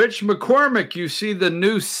 Rich McCormick, you see the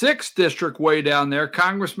new 6th district way down there,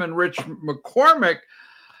 Congressman Rich McCormick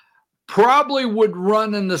probably would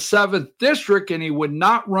run in the 7th district, and he would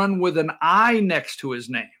not run with an I next to his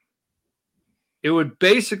name. It would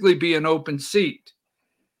basically be an open seat,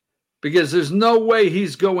 because there's no way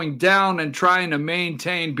he's going down and trying to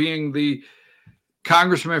maintain being the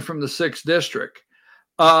congressman from the 6th district.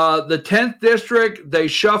 The 10th district, they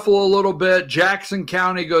shuffle a little bit. Jackson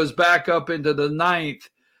County goes back up into the 9th.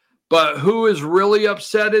 But who is really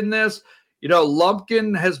upset in this?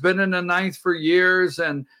 Lumpkin has been in the 9th for years,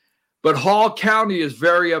 but Hall County is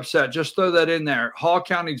very upset. Just throw that in there. Hall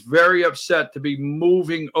County is very upset to be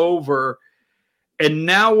moving over. And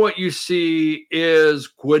now what you see is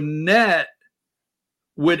Gwinnett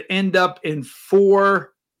would end up in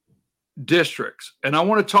 4 districts. And I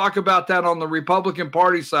want to talk about that on the Republican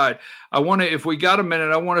Party side. If we got a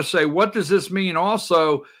minute, I want to say, what does this mean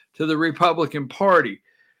also to the Republican Party?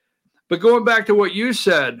 But going back to what you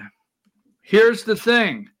said, here's the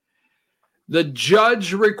thing. The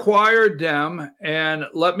judge required them, and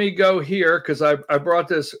let me go here because I brought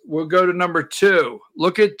this. We'll go to number 2.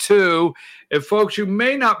 Look at 2. And folks, you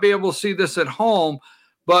may not be able to see this at home,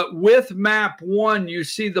 but with map 1, you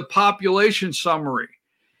see the population summary.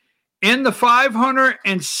 In the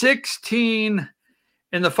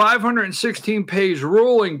 516 page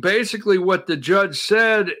ruling, basically what the judge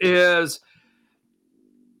said is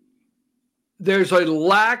there's a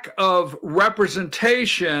lack of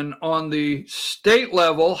representation on the state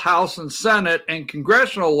level, House and Senate, and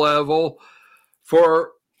congressional level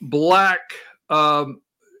for Black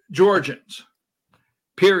Georgians,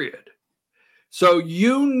 period. So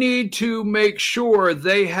you need to make sure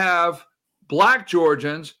they have Black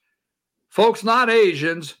Georgians, folks, not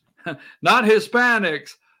Asians, not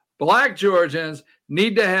Hispanics, Black Georgians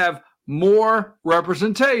need to have more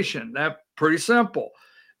representation. That's pretty simple.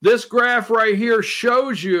 This graph right here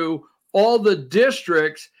shows you all the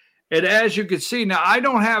districts. And as you can see, now I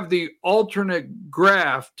don't have the alternate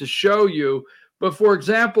graph to show you, but for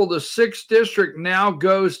example, the 6th district now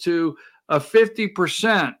goes to a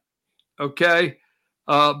 50%, okay,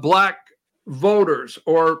 Black voters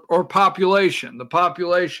or population, the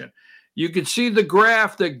population. You can see the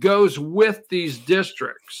graph that goes with these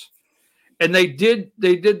districts. And they did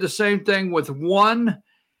the same thing with 1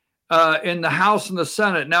 in the House and the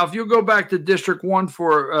Senate. Now, if you go back to District 1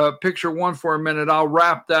 for picture 1 for a minute, I'll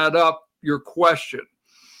wrap that up, your question.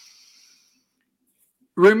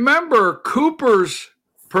 Remember, Cooper's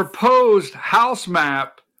proposed House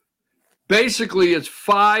map, basically it's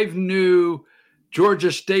 5 new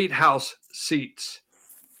Georgia State House seats.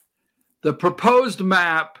 The proposed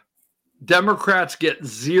map, Democrats get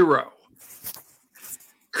 0.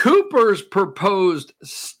 Cooper's proposed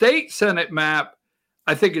state Senate map,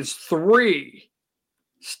 I think it's 3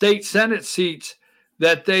 state Senate seats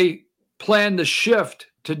that they plan to shift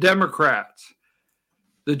to Democrats.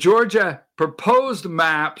 The Georgia proposed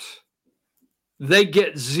maps, they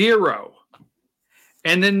get 0.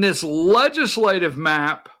 And then this legislative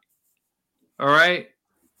map, all right,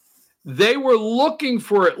 they were looking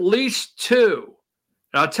for at least 2.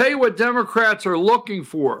 And I'll tell you what Democrats are looking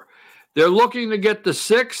for. They're looking to get the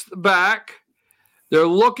 6th back. They're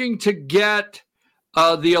looking to get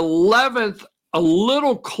the 11th a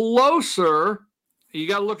little closer. You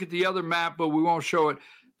got to look at the other map, but we won't show it.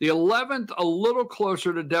 The 11th a little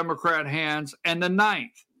closer to Democrat hands, and the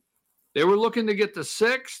 9th. They were looking to get the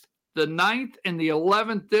 6th, the 9th, and the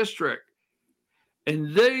 11th district.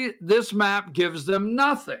 And this map gives them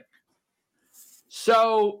nothing.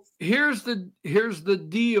 So here's the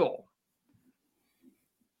deal.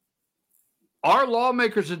 Our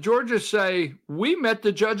lawmakers in Georgia say we met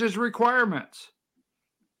the judge's requirements.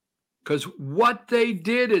 Because what they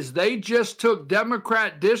did is they just took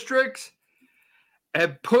Democrat districts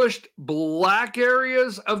and pushed black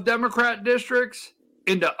areas of Democrat districts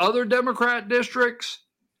into other Democrat districts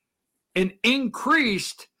and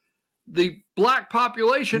increased the black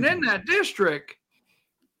population in that district,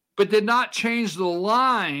 but did not change the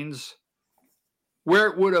lines where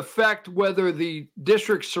it would affect whether the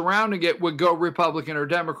districts surrounding it would go Republican or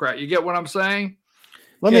Democrat. You get what I'm saying?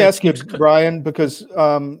 Let me ask you, Brian, because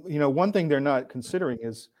one thing they're not considering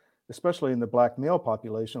is, especially in the black male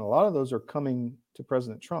population, a lot of those are coming to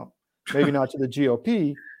President Trump. Maybe not to the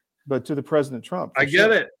GOP, but to the President Trump. I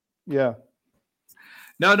get it. Yeah.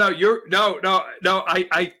 No,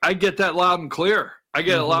 I get that loud and clear. I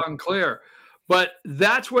get it loud and clear. But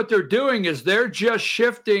that's what they're doing, is they're just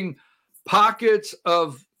shifting pockets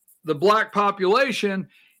of the black population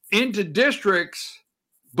into districts,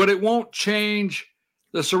 but it won't change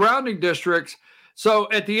the surrounding districts. So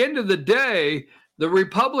at the end of the day, the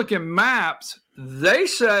Republican maps, they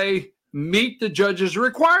say meet the judge's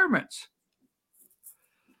requirements.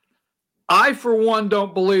 I, for one,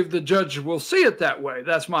 don't believe the judge will see it that way.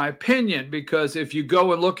 That's my opinion, because if you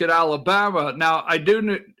go and look at Alabama, now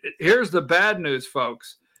here's the bad news,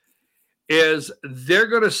 folks, is they're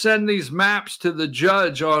going to send these maps to the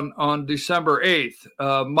judge on December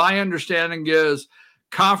 8th. My understanding is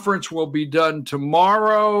conference will be done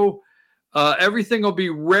tomorrow. Everything will be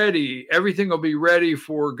ready. Everything will be ready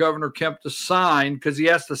for Governor Kemp to sign, because he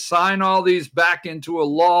has to sign all these back into a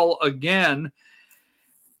law again.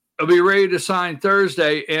 It'll be ready to sign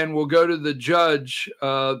Thursday, and we'll go to the judge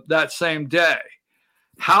that same day.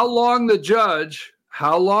 How long the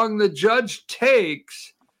judge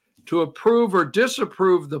takes to approve or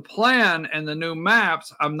disapprove the plan and the new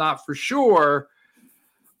maps, I'm not for sure.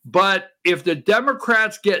 But if the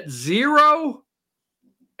Democrats get 0,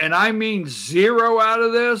 and I mean 0 out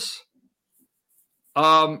of this,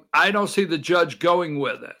 I don't see the judge going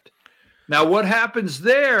with it. Now, what happens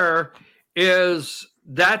there is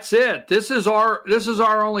that's it. This is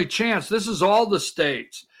our only chance. This is all the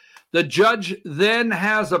states. The judge then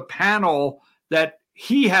has a panel that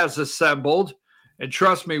he has assembled. And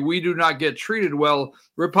trust me, we do not get treated well.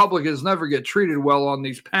 Republicans never get treated well on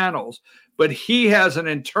these panels. But he has an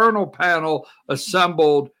internal panel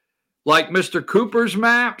assembled, like Mr. Cooper's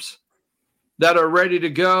maps, that are ready to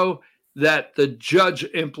go, that the judge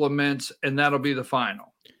implements, and that'll be the final.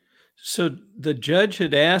 So the judge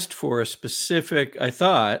had asked for a specific, I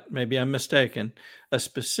thought, maybe I'm mistaken, a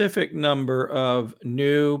specific number of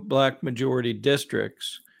new black majority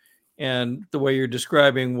districts. And the way you're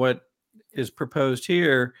describing what is proposed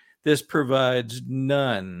here, this provides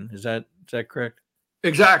none. Is that correct?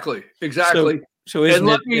 Exactly. So isn't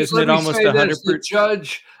it almost 100%? The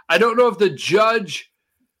judge, I don't know if the judge,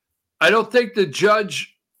 I don't think the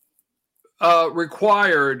judge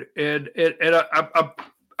required, and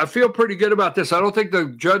I feel pretty good about this. I don't think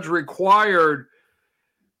the judge required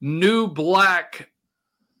new black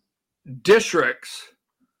districts.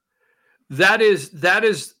 That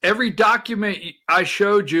is every document I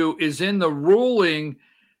showed you is in the ruling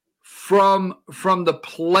from the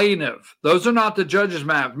plaintiff. Those are not the judge's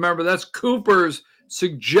maps. Remember, that's Cooper's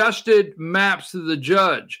suggested maps to the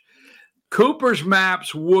judge. Cooper's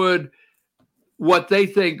maps would, what they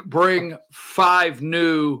think, bring 5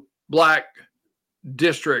 new black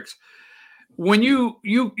districts. When you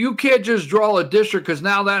can't just draw a district, because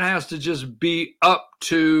now that has to just be up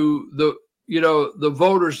to the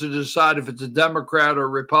voters to decide if it's a Democrat or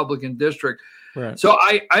Republican district. Right. So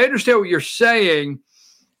I understand what you're saying,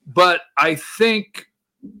 but I think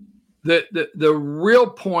that the real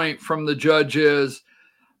point from the judge is,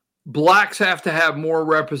 blacks have to have more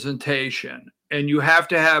representation, and you have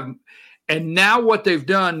to have, and now what they've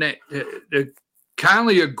done, they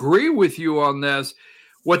kindly agree with you on this.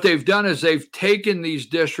 What they've done is they've taken these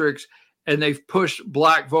districts and they've pushed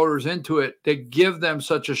black voters into it to give them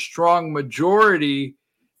such a strong majority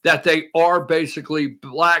that they are basically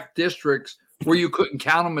black districts where you couldn't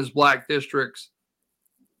count them as black districts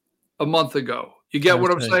a month ago. You get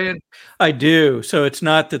what I'm saying? I do. So it's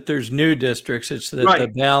not that there's new districts, it's that Right. the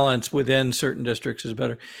balance within certain districts is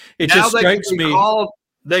better. It Now just strikes me.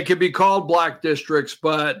 They could be called black districts,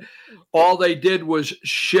 but all they did was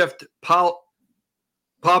shift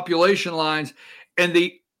population lines, and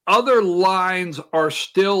the other lines are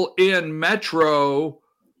still in Metro,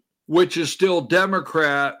 which is still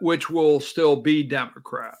Democrat, which will still be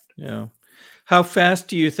Democrat. Yeah. How fast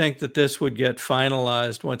do you think that this would get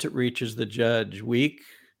finalized once it reaches the judge? Week?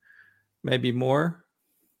 Maybe more?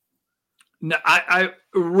 No,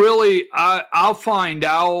 I'll find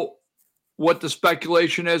out what the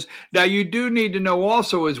speculation is. Now, you do need to know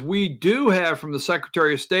also is we do have from the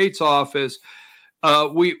Secretary of State's office,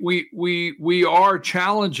 we are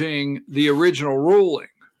challenging the original ruling.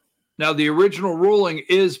 Now, the original ruling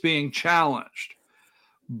is being challenged,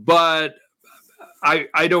 but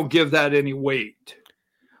I don't give that any weight.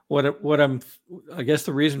 I guess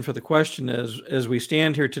the reason for the question is, as we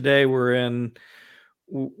stand here today, we're in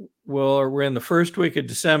the first week of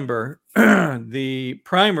December. The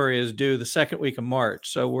primary is due the second week of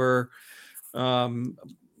March. So we're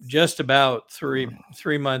just about three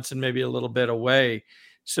months and maybe a little bit away.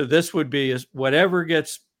 So this would be whatever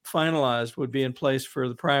gets finalized would be in place for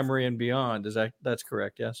the primary and beyond. That's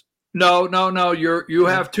correct? Yes. No. You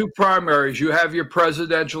have two primaries. You have your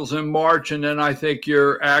presidentials in March, and then I think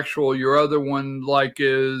your other one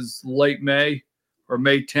is late May or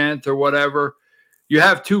May 10th or whatever. You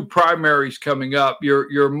have two primaries coming up.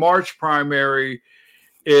 Your March primary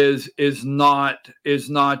is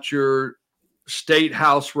not your state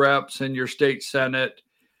House reps and your state Senate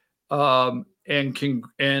and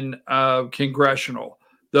congressional.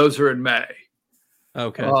 Those are in May.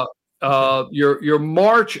 Okay. Your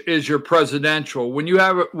March is your presidential. When you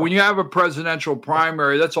have a presidential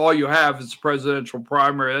primary, that's all you have is presidential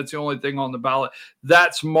primary. That's the only thing on the ballot.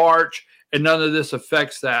 That's March, and none of this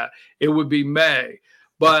affects that. It would be May.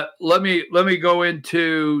 But let me go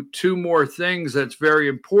into two more things that's very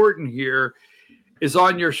important here. Is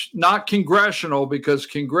on your not congressional, because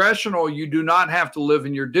congressional you do not have to live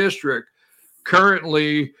in your district.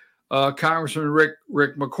 Currently, Congressman Rick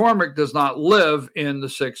McCormick does not live in the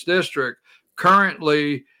 6th district.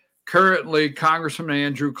 Currently, Congressman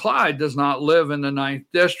Andrew Clyde does not live in the 9th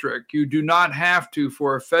district. You do not have to,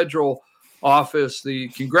 for a federal office, the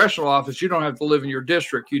congressional office, you don't have to live in your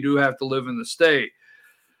district. You do have to live in the state.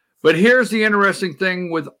 But here's the interesting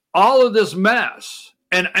thing with all of this mess,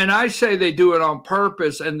 and I say they do it on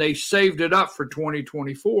purpose and they saved it up for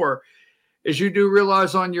 2024, is you do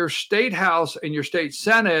realize on your state House and your state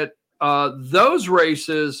Senate, those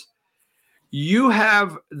races, you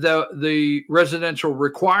have the residential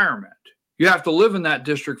requirement. You have to live in that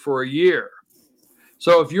district for a year.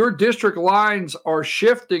 So if your district lines are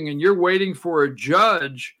shifting and you're waiting for a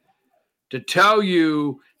judge to tell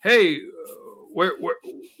you, hey,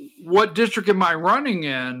 what district am I running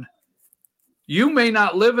in? You may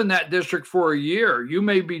not live in that district for a year. You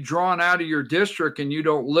may be drawn out of your district and you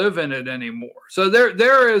don't live in it anymore. So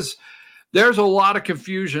there's a lot of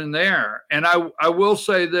confusion there. And I will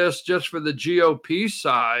say this just for the GOP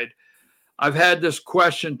side. I've had this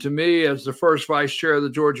question to me as the first vice chair of the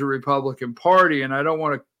Georgia Republican Party, and I don't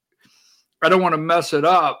want to mess it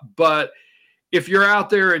up, but if you're out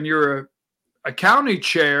there and you're a county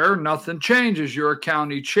chair, nothing changes. You're a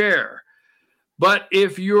county chair. But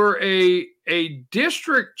if you're a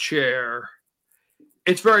district chair,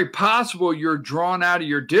 it's very possible you're drawn out of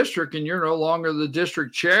your district and you're no longer the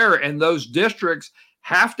district chair. And those districts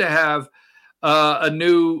have to have a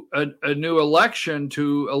new election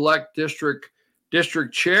to elect district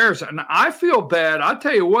chairs. And I feel bad. I'll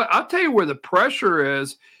tell you where the pressure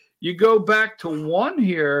is. You go back to one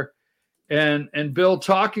here. And Bill,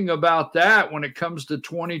 talking about that when it comes to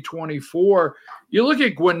 2024, you look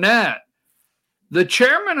at Gwinnett. The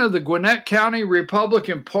chairman of the Gwinnett County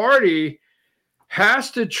Republican Party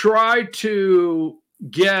has to try to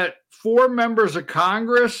get 4 members of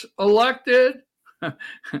Congress elected.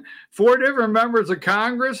 4 different members of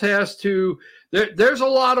Congress has to. There's a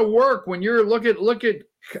lot of work when you're look at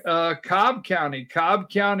Cobb County. Cobb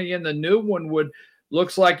County in the new one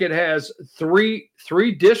looks like it has three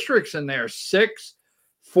districts in there, 6,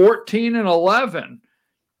 14, and 11.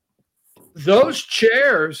 those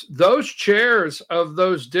chairs of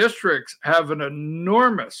those districts have an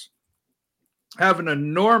enormous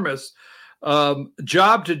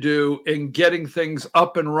job to do in getting things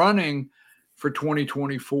up and running for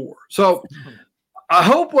 2024. So I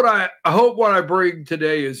hope what I bring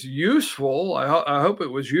today is useful. I hope it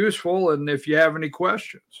was useful. And if you have any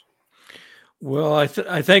questions. Well, I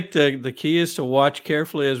think the key is to watch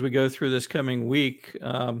carefully as we go through this coming week.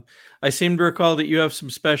 I seem to recall that you have some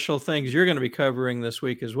special things you're going to be covering this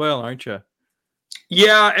week as well, aren't you?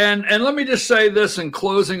 Yeah, and let me just say this in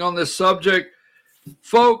closing on this subject.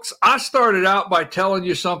 Folks, I started out by telling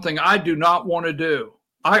you something I do not want to do.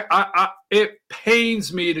 It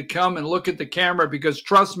pains me to come and look at the camera because,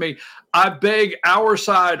 trust me, I beg our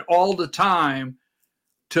side all the time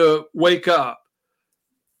to wake up.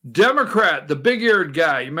 Democrat, the big-eared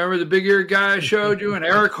guy, you remember the big-eared guy I showed you, and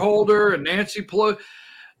Eric Holder and Nancy Pelosi?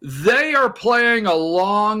 They are playing a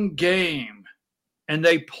long game, and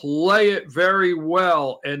they play it very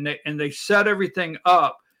well, and they set everything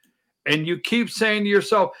up. And you keep saying to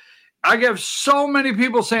yourself, I have so many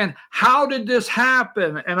people saying, how did this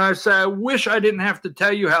happen? And I say, I wish I didn't have to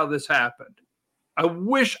tell you how this happened. I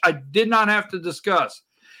wish I did not have to discuss.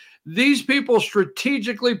 These people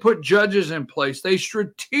strategically put judges in place. They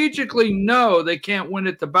strategically know they can't win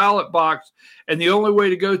at the ballot box, and the only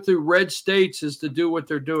way to go through red states is to do what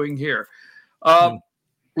they're doing here.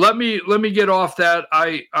 Let me get off that.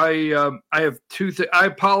 I have two things. I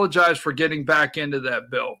apologize for getting back into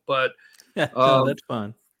that, Bill, but no, that's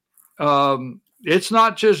fine. It's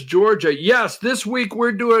not just Georgia. Yes, this week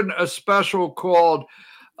we're doing a special called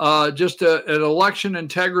just an election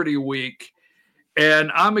integrity week.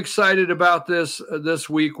 And I'm excited about this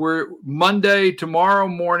week. Tomorrow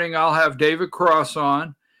morning, I'll have David Cross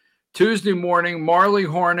on. Tuesday morning, Marley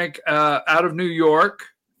Hornick out of New York.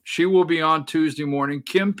 She will be on Tuesday morning.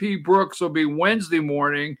 Kim P. Brooks will be Wednesday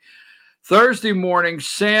morning. Thursday morning,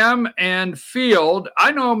 Sam and Field.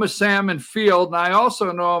 I know him as Sam and Field, and I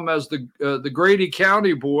also know him as the Grady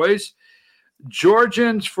County Boys.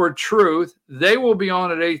 Georgians for Truth. They will be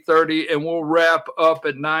on at 8:30, and we'll wrap up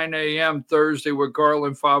at 9 a.m. Thursday with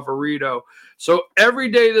Garland Favorito. So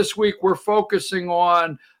every day this week, we're focusing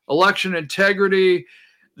on election integrity.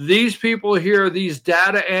 These people here, these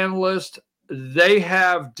data analysts, they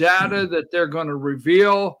have data that they're going to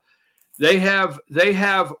reveal. They have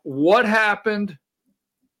what happened,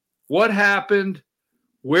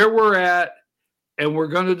 where we're at, and we're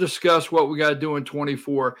going to discuss what we got to do in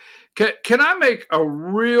 24. Can I make a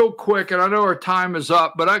real quick, and I know our time is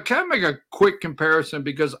up, but I can make a quick comparison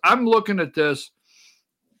because I'm looking at this.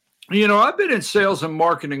 You know, I've been in sales and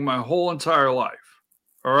marketing my whole entire life.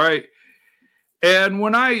 All right. And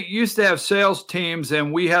when I used to have sales teams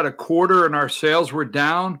and we had a quarter and our sales were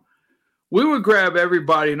down, we would grab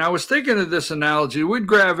everybody. And I was thinking of this analogy. We'd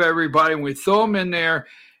grab everybody and we'd throw them in there.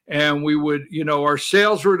 And we would, our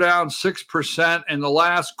sales were down 6% in the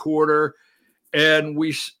last quarter. And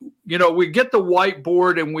we'd get the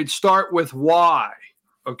whiteboard and we'd start with why.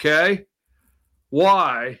 Okay.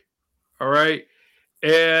 Why. All right.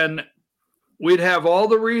 And we'd have all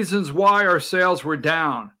the reasons why our sales were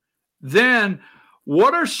down. Then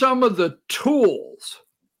what are some of the tools?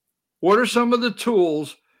 What are some of the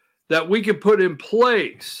tools that we could put in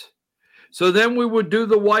place? So then we would do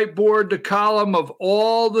the whiteboard, the column of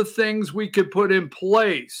all the things we could put in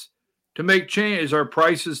place to make changes. Are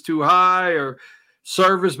prices too high or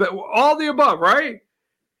service, but all the above, right?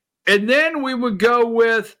 And then we would go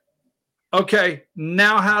with, okay,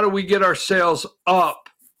 now how do we get our sales up?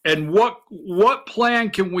 And what plan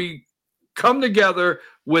can we come together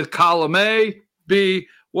with column A, B?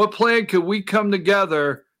 What plan could we come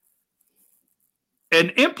together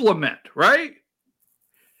and implement, right?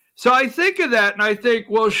 So I think of that and I think,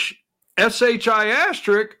 well,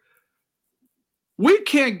 SHI*, we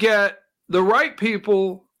can't get the right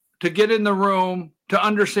people to get in the room to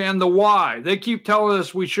understand the why. They keep telling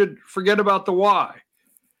us we should forget about the why.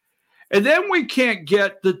 And then we can't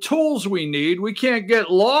get the tools we need. We can't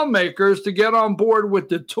get lawmakers to get on board with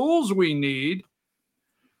the tools we need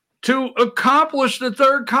to accomplish the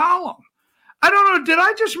third column. I don't know. Did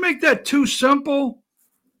I just make that too simple?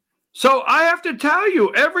 So I have to tell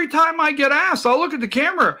you, every time I get asked, I'll look at the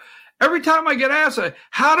camera. Every time I get asked,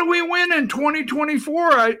 how do we win in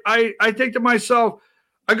 2024? I think to myself,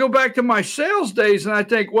 I go back to my sales days and I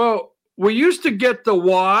think, well, we used to get the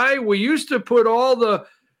why. We used to put all the,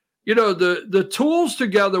 the tools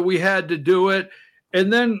together. We had to do it.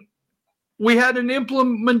 And then we had an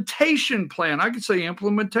implementation plan. I could say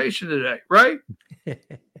implementation today, right?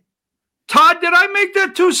 Todd, did I make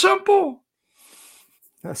that too simple?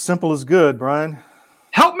 Simple is good, Brian.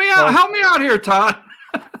 Help me out. Help me out here, Todd.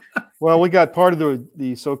 Well, we got part of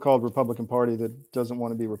the so-called Republican Party that doesn't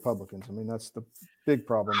want to be Republicans. I mean, that's the big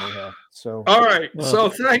problem we have. So, all right. So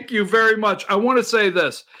thank you very much. I want to say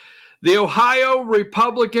this. The Ohio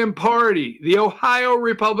Republican Party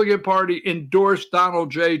endorsed Donald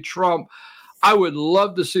J. Trump. I would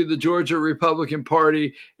love to see the Georgia Republican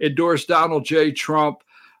Party endorse Donald J. Trump.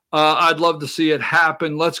 I'd love to see it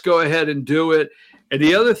happen. Let's go ahead and do it. And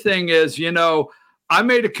the other thing is, I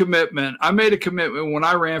made a commitment. When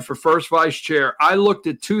I ran for first vice chair. I looked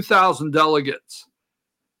at 2,000 delegates.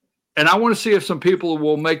 And I want to see if some people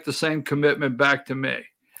will make the same commitment back to me.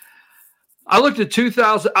 I looked at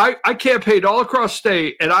 2,000. I campaigned all across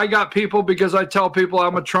state, and I got people because I tell people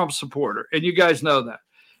I'm a Trump supporter, and you guys know that.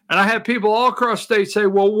 And I had people all across state say,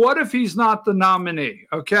 well, what if he's not the nominee?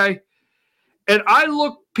 Okay. And I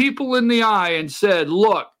looked people in the eye and said,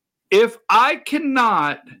 look, if I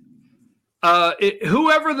cannot,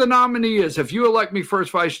 whoever the nominee is, if you elect me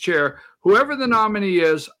first vice chair, whoever the nominee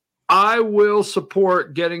is, I will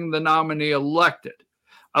support getting the nominee elected.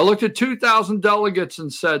 I looked at 2,000 delegates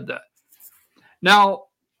and said that. Now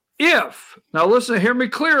listen, hear me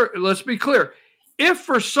clear. Let's be clear. If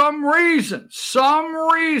for some reason,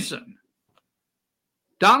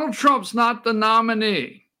 Donald Trump's not the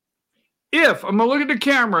nominee, I'm going to look at the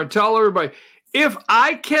camera and tell everybody, if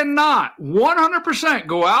I cannot 100%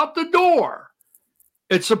 go out the door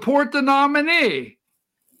and support the nominee,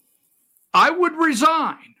 I would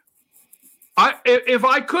resign. If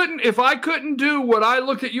I couldn't do what I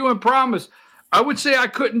looked at you and promised, I would say I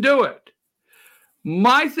couldn't do it.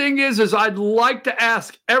 My thing is I'd like to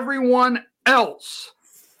ask everyone else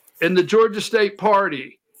in the Georgia State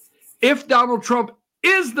Party, if Donald Trump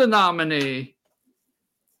is the nominee,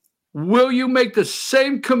 will you make the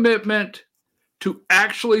same commitment to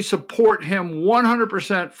actually support him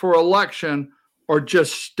 100% for election, or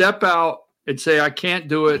just step out and say, I can't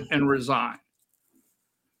do it and resign?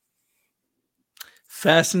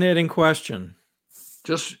 Fascinating question.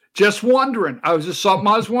 Just wondering. I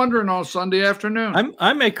was wondering on Sunday afternoon.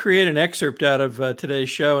 I may create an excerpt out of today's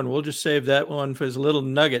show, and we'll just save that one for his little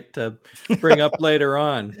nugget to bring up later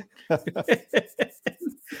on.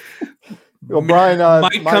 Well, Brian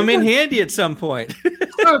might come in handy at some point.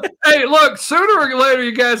 Hey, look, sooner or later,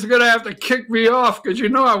 you guys are going to have to kick me off because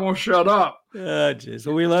I won't shut up. Jeez.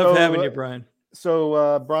 Well, we love having you, Brian.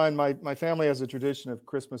 So, Brian, my family has a tradition of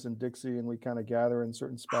Christmas in Dixie, and we kind of gather in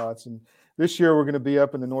certain spots. And this year we're going to be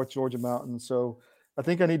up in the North Georgia mountains. So I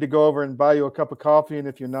think I need to go over and buy you a cup of coffee, and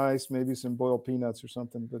if you're nice, maybe some boiled peanuts or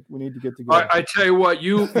something. But we need to get together. I tell you what,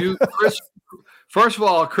 Chris, first of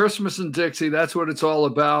all, Christmas in Dixie, that's what it's all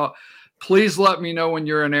about. Please let me know when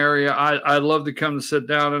you're in area. I'd love to come to sit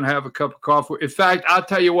down and have a cup of coffee. In fact, I'll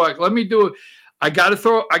tell you what, let me do it. I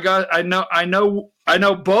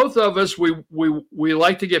know both of us, we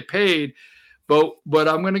like to get paid, but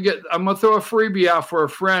I'm going to throw a freebie out for a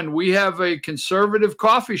friend. We have a conservative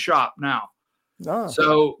coffee shop now. Oh.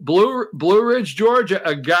 So Blue Ridge, Georgia,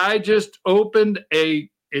 a guy just opened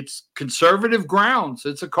it's Conservative Grounds.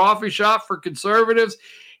 It's a coffee shop for conservatives.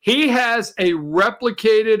 He has a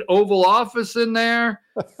replicated Oval Office in there.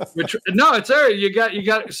 It's there. You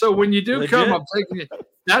got. So when you do Legit. come, I'm taking it.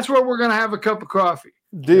 That's where we're going to have a cup of coffee.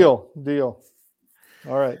 Deal.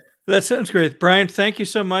 All right. That sounds great, Brian. Thank you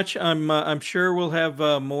so much. I'm sure we'll have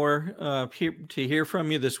more to hear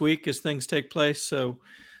from you this week as things take place. So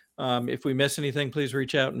if we miss anything, please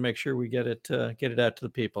reach out and make sure we get it out to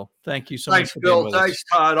the people. Thank you so much. Thanks, Bill. Thanks,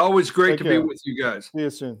 Todd. Always great to be with you guys. See you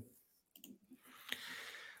soon.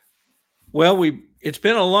 Well, it's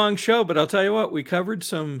been a long show, but I'll tell you what, we covered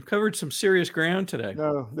some serious ground today.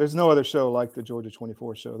 No, there's no other show like the Georgia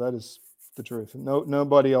 24 show. That is the truth.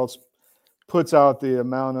 Nobody else puts out the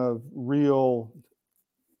amount of real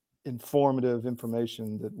informative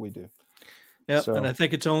information that we do. Yeah, and I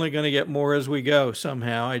think it's only going to get more as we go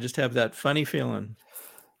somehow. I just have that funny feeling.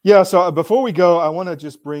 Yeah, so before we go, I want to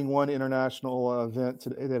just bring one international event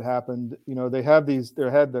today that happened. They had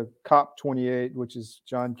the COP28, which is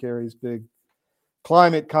John Kerry's big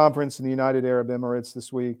climate conference in the United Arab Emirates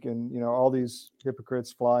this week. And, all these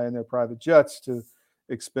hypocrites fly in their private jets to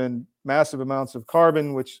expend massive amounts of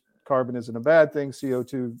carbon, which carbon isn't a bad thing.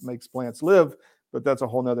 CO2 makes plants live, but that's a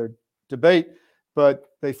whole nother debate. But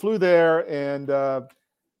they flew there, and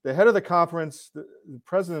the head of the conference, the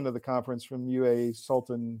president of the conference from UAE,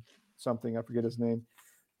 Sultan something, I forget his name,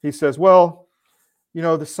 he says, well,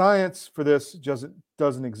 the science for this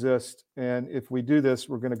doesn't exist. And if we do this,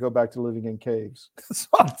 we're going to go back to living in caves.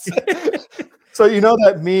 So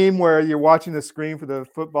that meme where you're watching the screen for the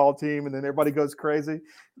football team and then everybody goes crazy?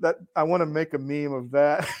 That I want to make a meme of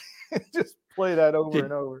that. Just play that over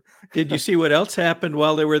and over. Did you see what else happened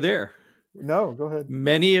while they were there? No, go ahead.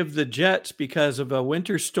 Many of the jets, because of a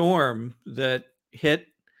winter storm that hit,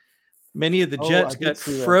 many of the jets got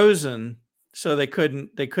frozen, so they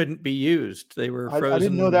couldn't be used. They were frozen. I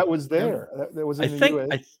didn't know that was there. That was in the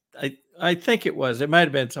U.S. I think it was. It might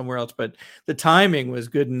have been somewhere else, but the timing was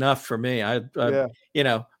good enough for me.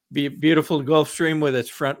 Beautiful Gulf Stream with its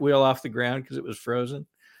front wheel off the ground because it was frozen.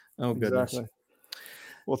 Oh, goodness. Exactly.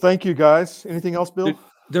 Well, thank you, guys. Anything else, Bill?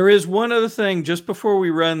 There is one other thing. Just before we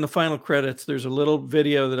run the final credits, there's a little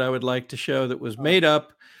video that I would like to show that was made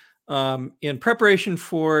up in preparation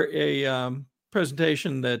for a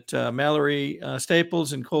presentation that Mallory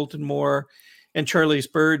Staples and Colton Moore and Charlize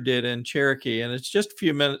Bird did in Cherokee. And it's just a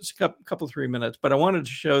few minutes, a couple 3 minutes, but I wanted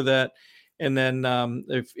to show that. And then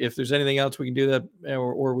if there's anything else, we can do that,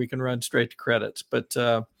 or we can run straight to credits. But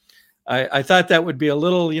I thought that would be a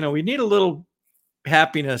little, we need a little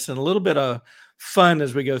happiness and a little bit of fun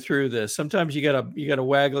as we go through this. Sometimes you gotta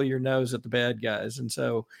waggle your nose at the bad guys. And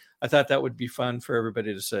so I thought that would be fun for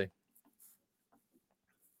everybody to see.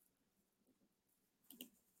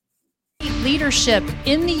 Leadership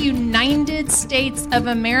in the United States of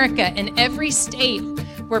America, in every state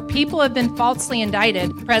where people have been falsely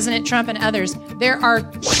indicted, President Trump and others, there are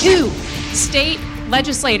 2 state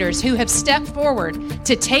legislators who have stepped forward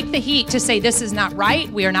to take the heat to say this is not right.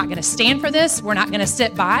 We are not going to stand for this. We're not going to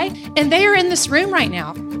sit by. And they are in this room right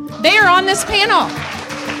now. They are on this panel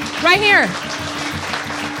right here.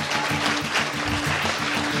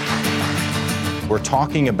 We're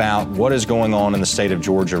talking about what is going on in the state of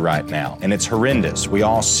Georgia right now, and it's horrendous. We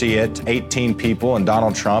all see it. 18 people and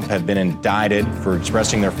Donald Trump have been indicted for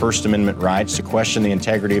expressing their First Amendment rights to question the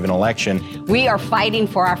integrity of an election. We are fighting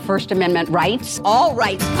for our First Amendment rights. All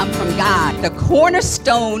rights come from God, the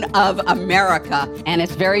cornerstone of America. And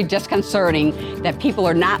it's very disconcerting that people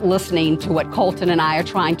are not listening to what Colton and I are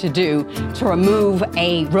trying to do to remove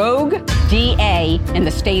a rogue DA in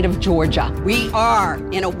the state of Georgia. We are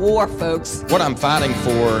in a war, folks. What I'm fighting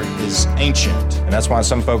for is ancient. And that's why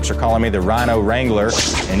some folks are calling me the Rhino Wrangler,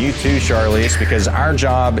 and you too, Charlize, because our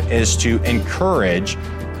job is to encourage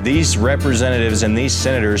these representatives and these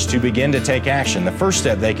senators to begin to take action. The first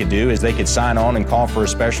step they could do is they could sign on and call for a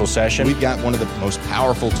special session. We've got one of the most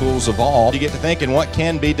powerful tools of all. You get to thinking what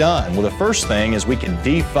can be done. Well, the first thing is we can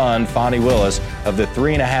defund Fonnie Willis of the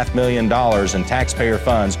 $3.5 million in taxpayer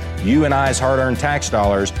funds, you and I's hard-earned tax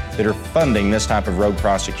dollars, that are funding this type of rogue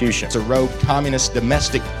prosecution. It's a rogue communist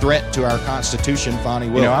domestic threat to our Constitution,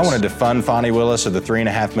 Fonnie Willis. I want to defund Fonnie Willis of the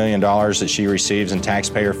 $3.5 million that she receives in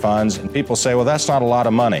taxpayer funds. And people say, well, that's not a lot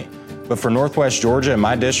of money. But for Northwest Georgia, in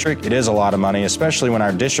my district, it is a lot of money, especially when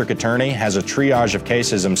our district attorney has a triage of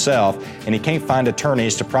cases himself, and he can't find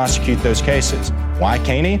attorneys to prosecute those cases. Why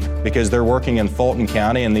can't he? Because they're working in Fulton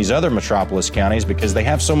County and these other metropolis counties because they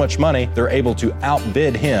have so much money, they're able to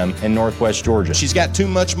outbid him in Northwest Georgia. She's got too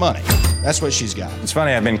much money. That's what she's got. It's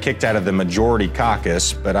funny, I've been kicked out of the majority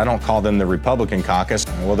caucus, but I don't call them the Republican caucus.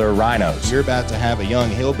 Well, they're rhinos. You're about to have a young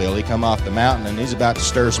hillbilly come off the mountain, and he's about to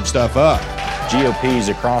stir some stuff up. GOPs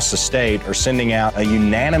across the state are sending out a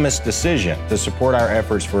unanimous decision to support our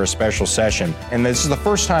efforts for a special session. And this is the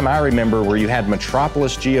first time I remember where you had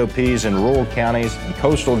metropolis GOPs in rural counties and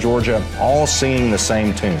coastal Georgia all singing the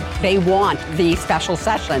same tune. They want the special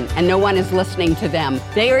session, and no one is listening to them.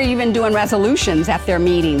 They are even doing resolutions at their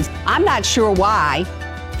meetings. I'm not sure why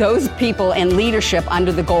those people in leadership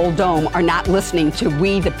under the Gold Dome are not listening to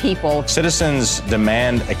we the people. Citizens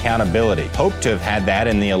demand accountability. Hope to have had that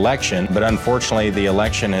in the election, but unfortunately the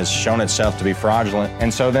election has shown itself to be fraudulent.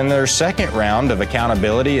 And so then their second round of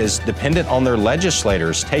accountability is dependent on their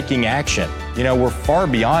legislators taking action. We're far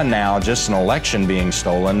beyond now just an election being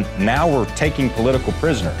stolen. Now we're taking political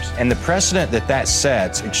prisoners. And the precedent that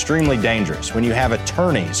sets extremely dangerous. When you have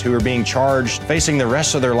attorneys who are being charged, facing the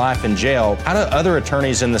rest of their life in jail, how do other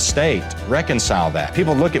attorneys in the state reconcile that?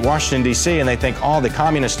 People look at Washington, D.C. and they think, the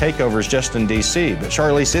communist takeover is just in D.C. But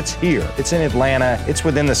Charlize, it's here. It's in Atlanta. It's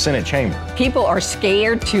within the Senate chamber. People are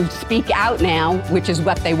scared to speak out now, which is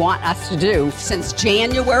what they want us to do since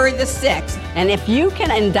January the 6th. And if you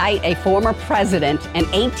can indict a former president and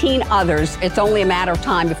 18 others, it's only a matter of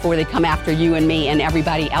time before they come after you and me and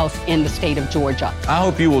everybody else in the state of Georgia. I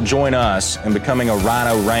hope you will join us in becoming a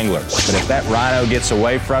Rhino Wrangler. But if that rhino gets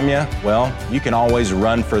away from you, well, you can always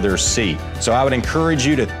run for their seat. So I would encourage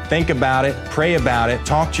you to think about it, pray about it,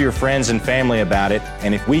 talk to your friends and family about it,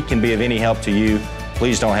 and if we can be of any help to you,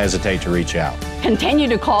 please don't hesitate to reach out. Continue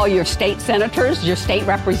to call your state senators, your state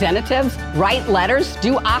representatives, write letters,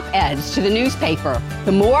 do op-eds to the newspaper.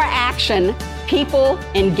 The more action people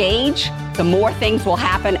engage, the more things will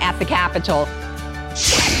happen at the Capitol.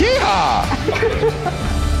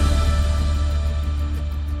 Yeehaw!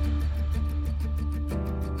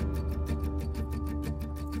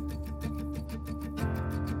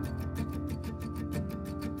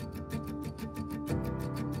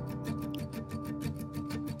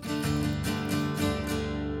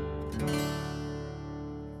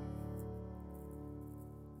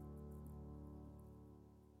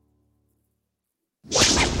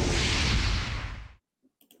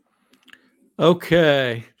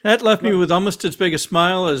 Okay, that left me with almost as big a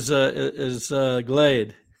smile as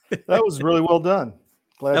Glade. That was really well done.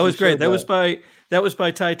 Glad That you was great. showed That was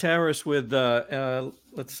by Ty Taris with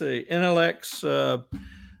let's see, NLX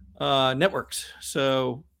Networks.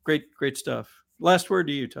 So great stuff. Last word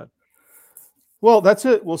to you, Todd. Well, that's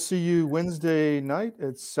it. We'll see you Wednesday night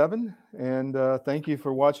at 7. And thank you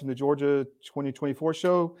for watching the Georgia 2024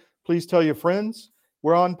 show. Please tell your friends.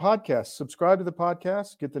 We're on podcasts. Subscribe to the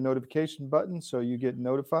podcast. Get the notification button so you get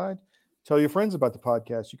notified. Tell your friends about the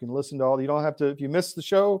podcast. You can listen to all. You don't have to. If you miss the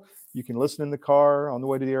show, you can listen in the car, on the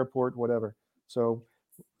way to the airport, whatever. So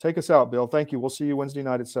take us out, Bill. Thank you. We'll see you Wednesday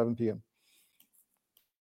night at 7 p.m.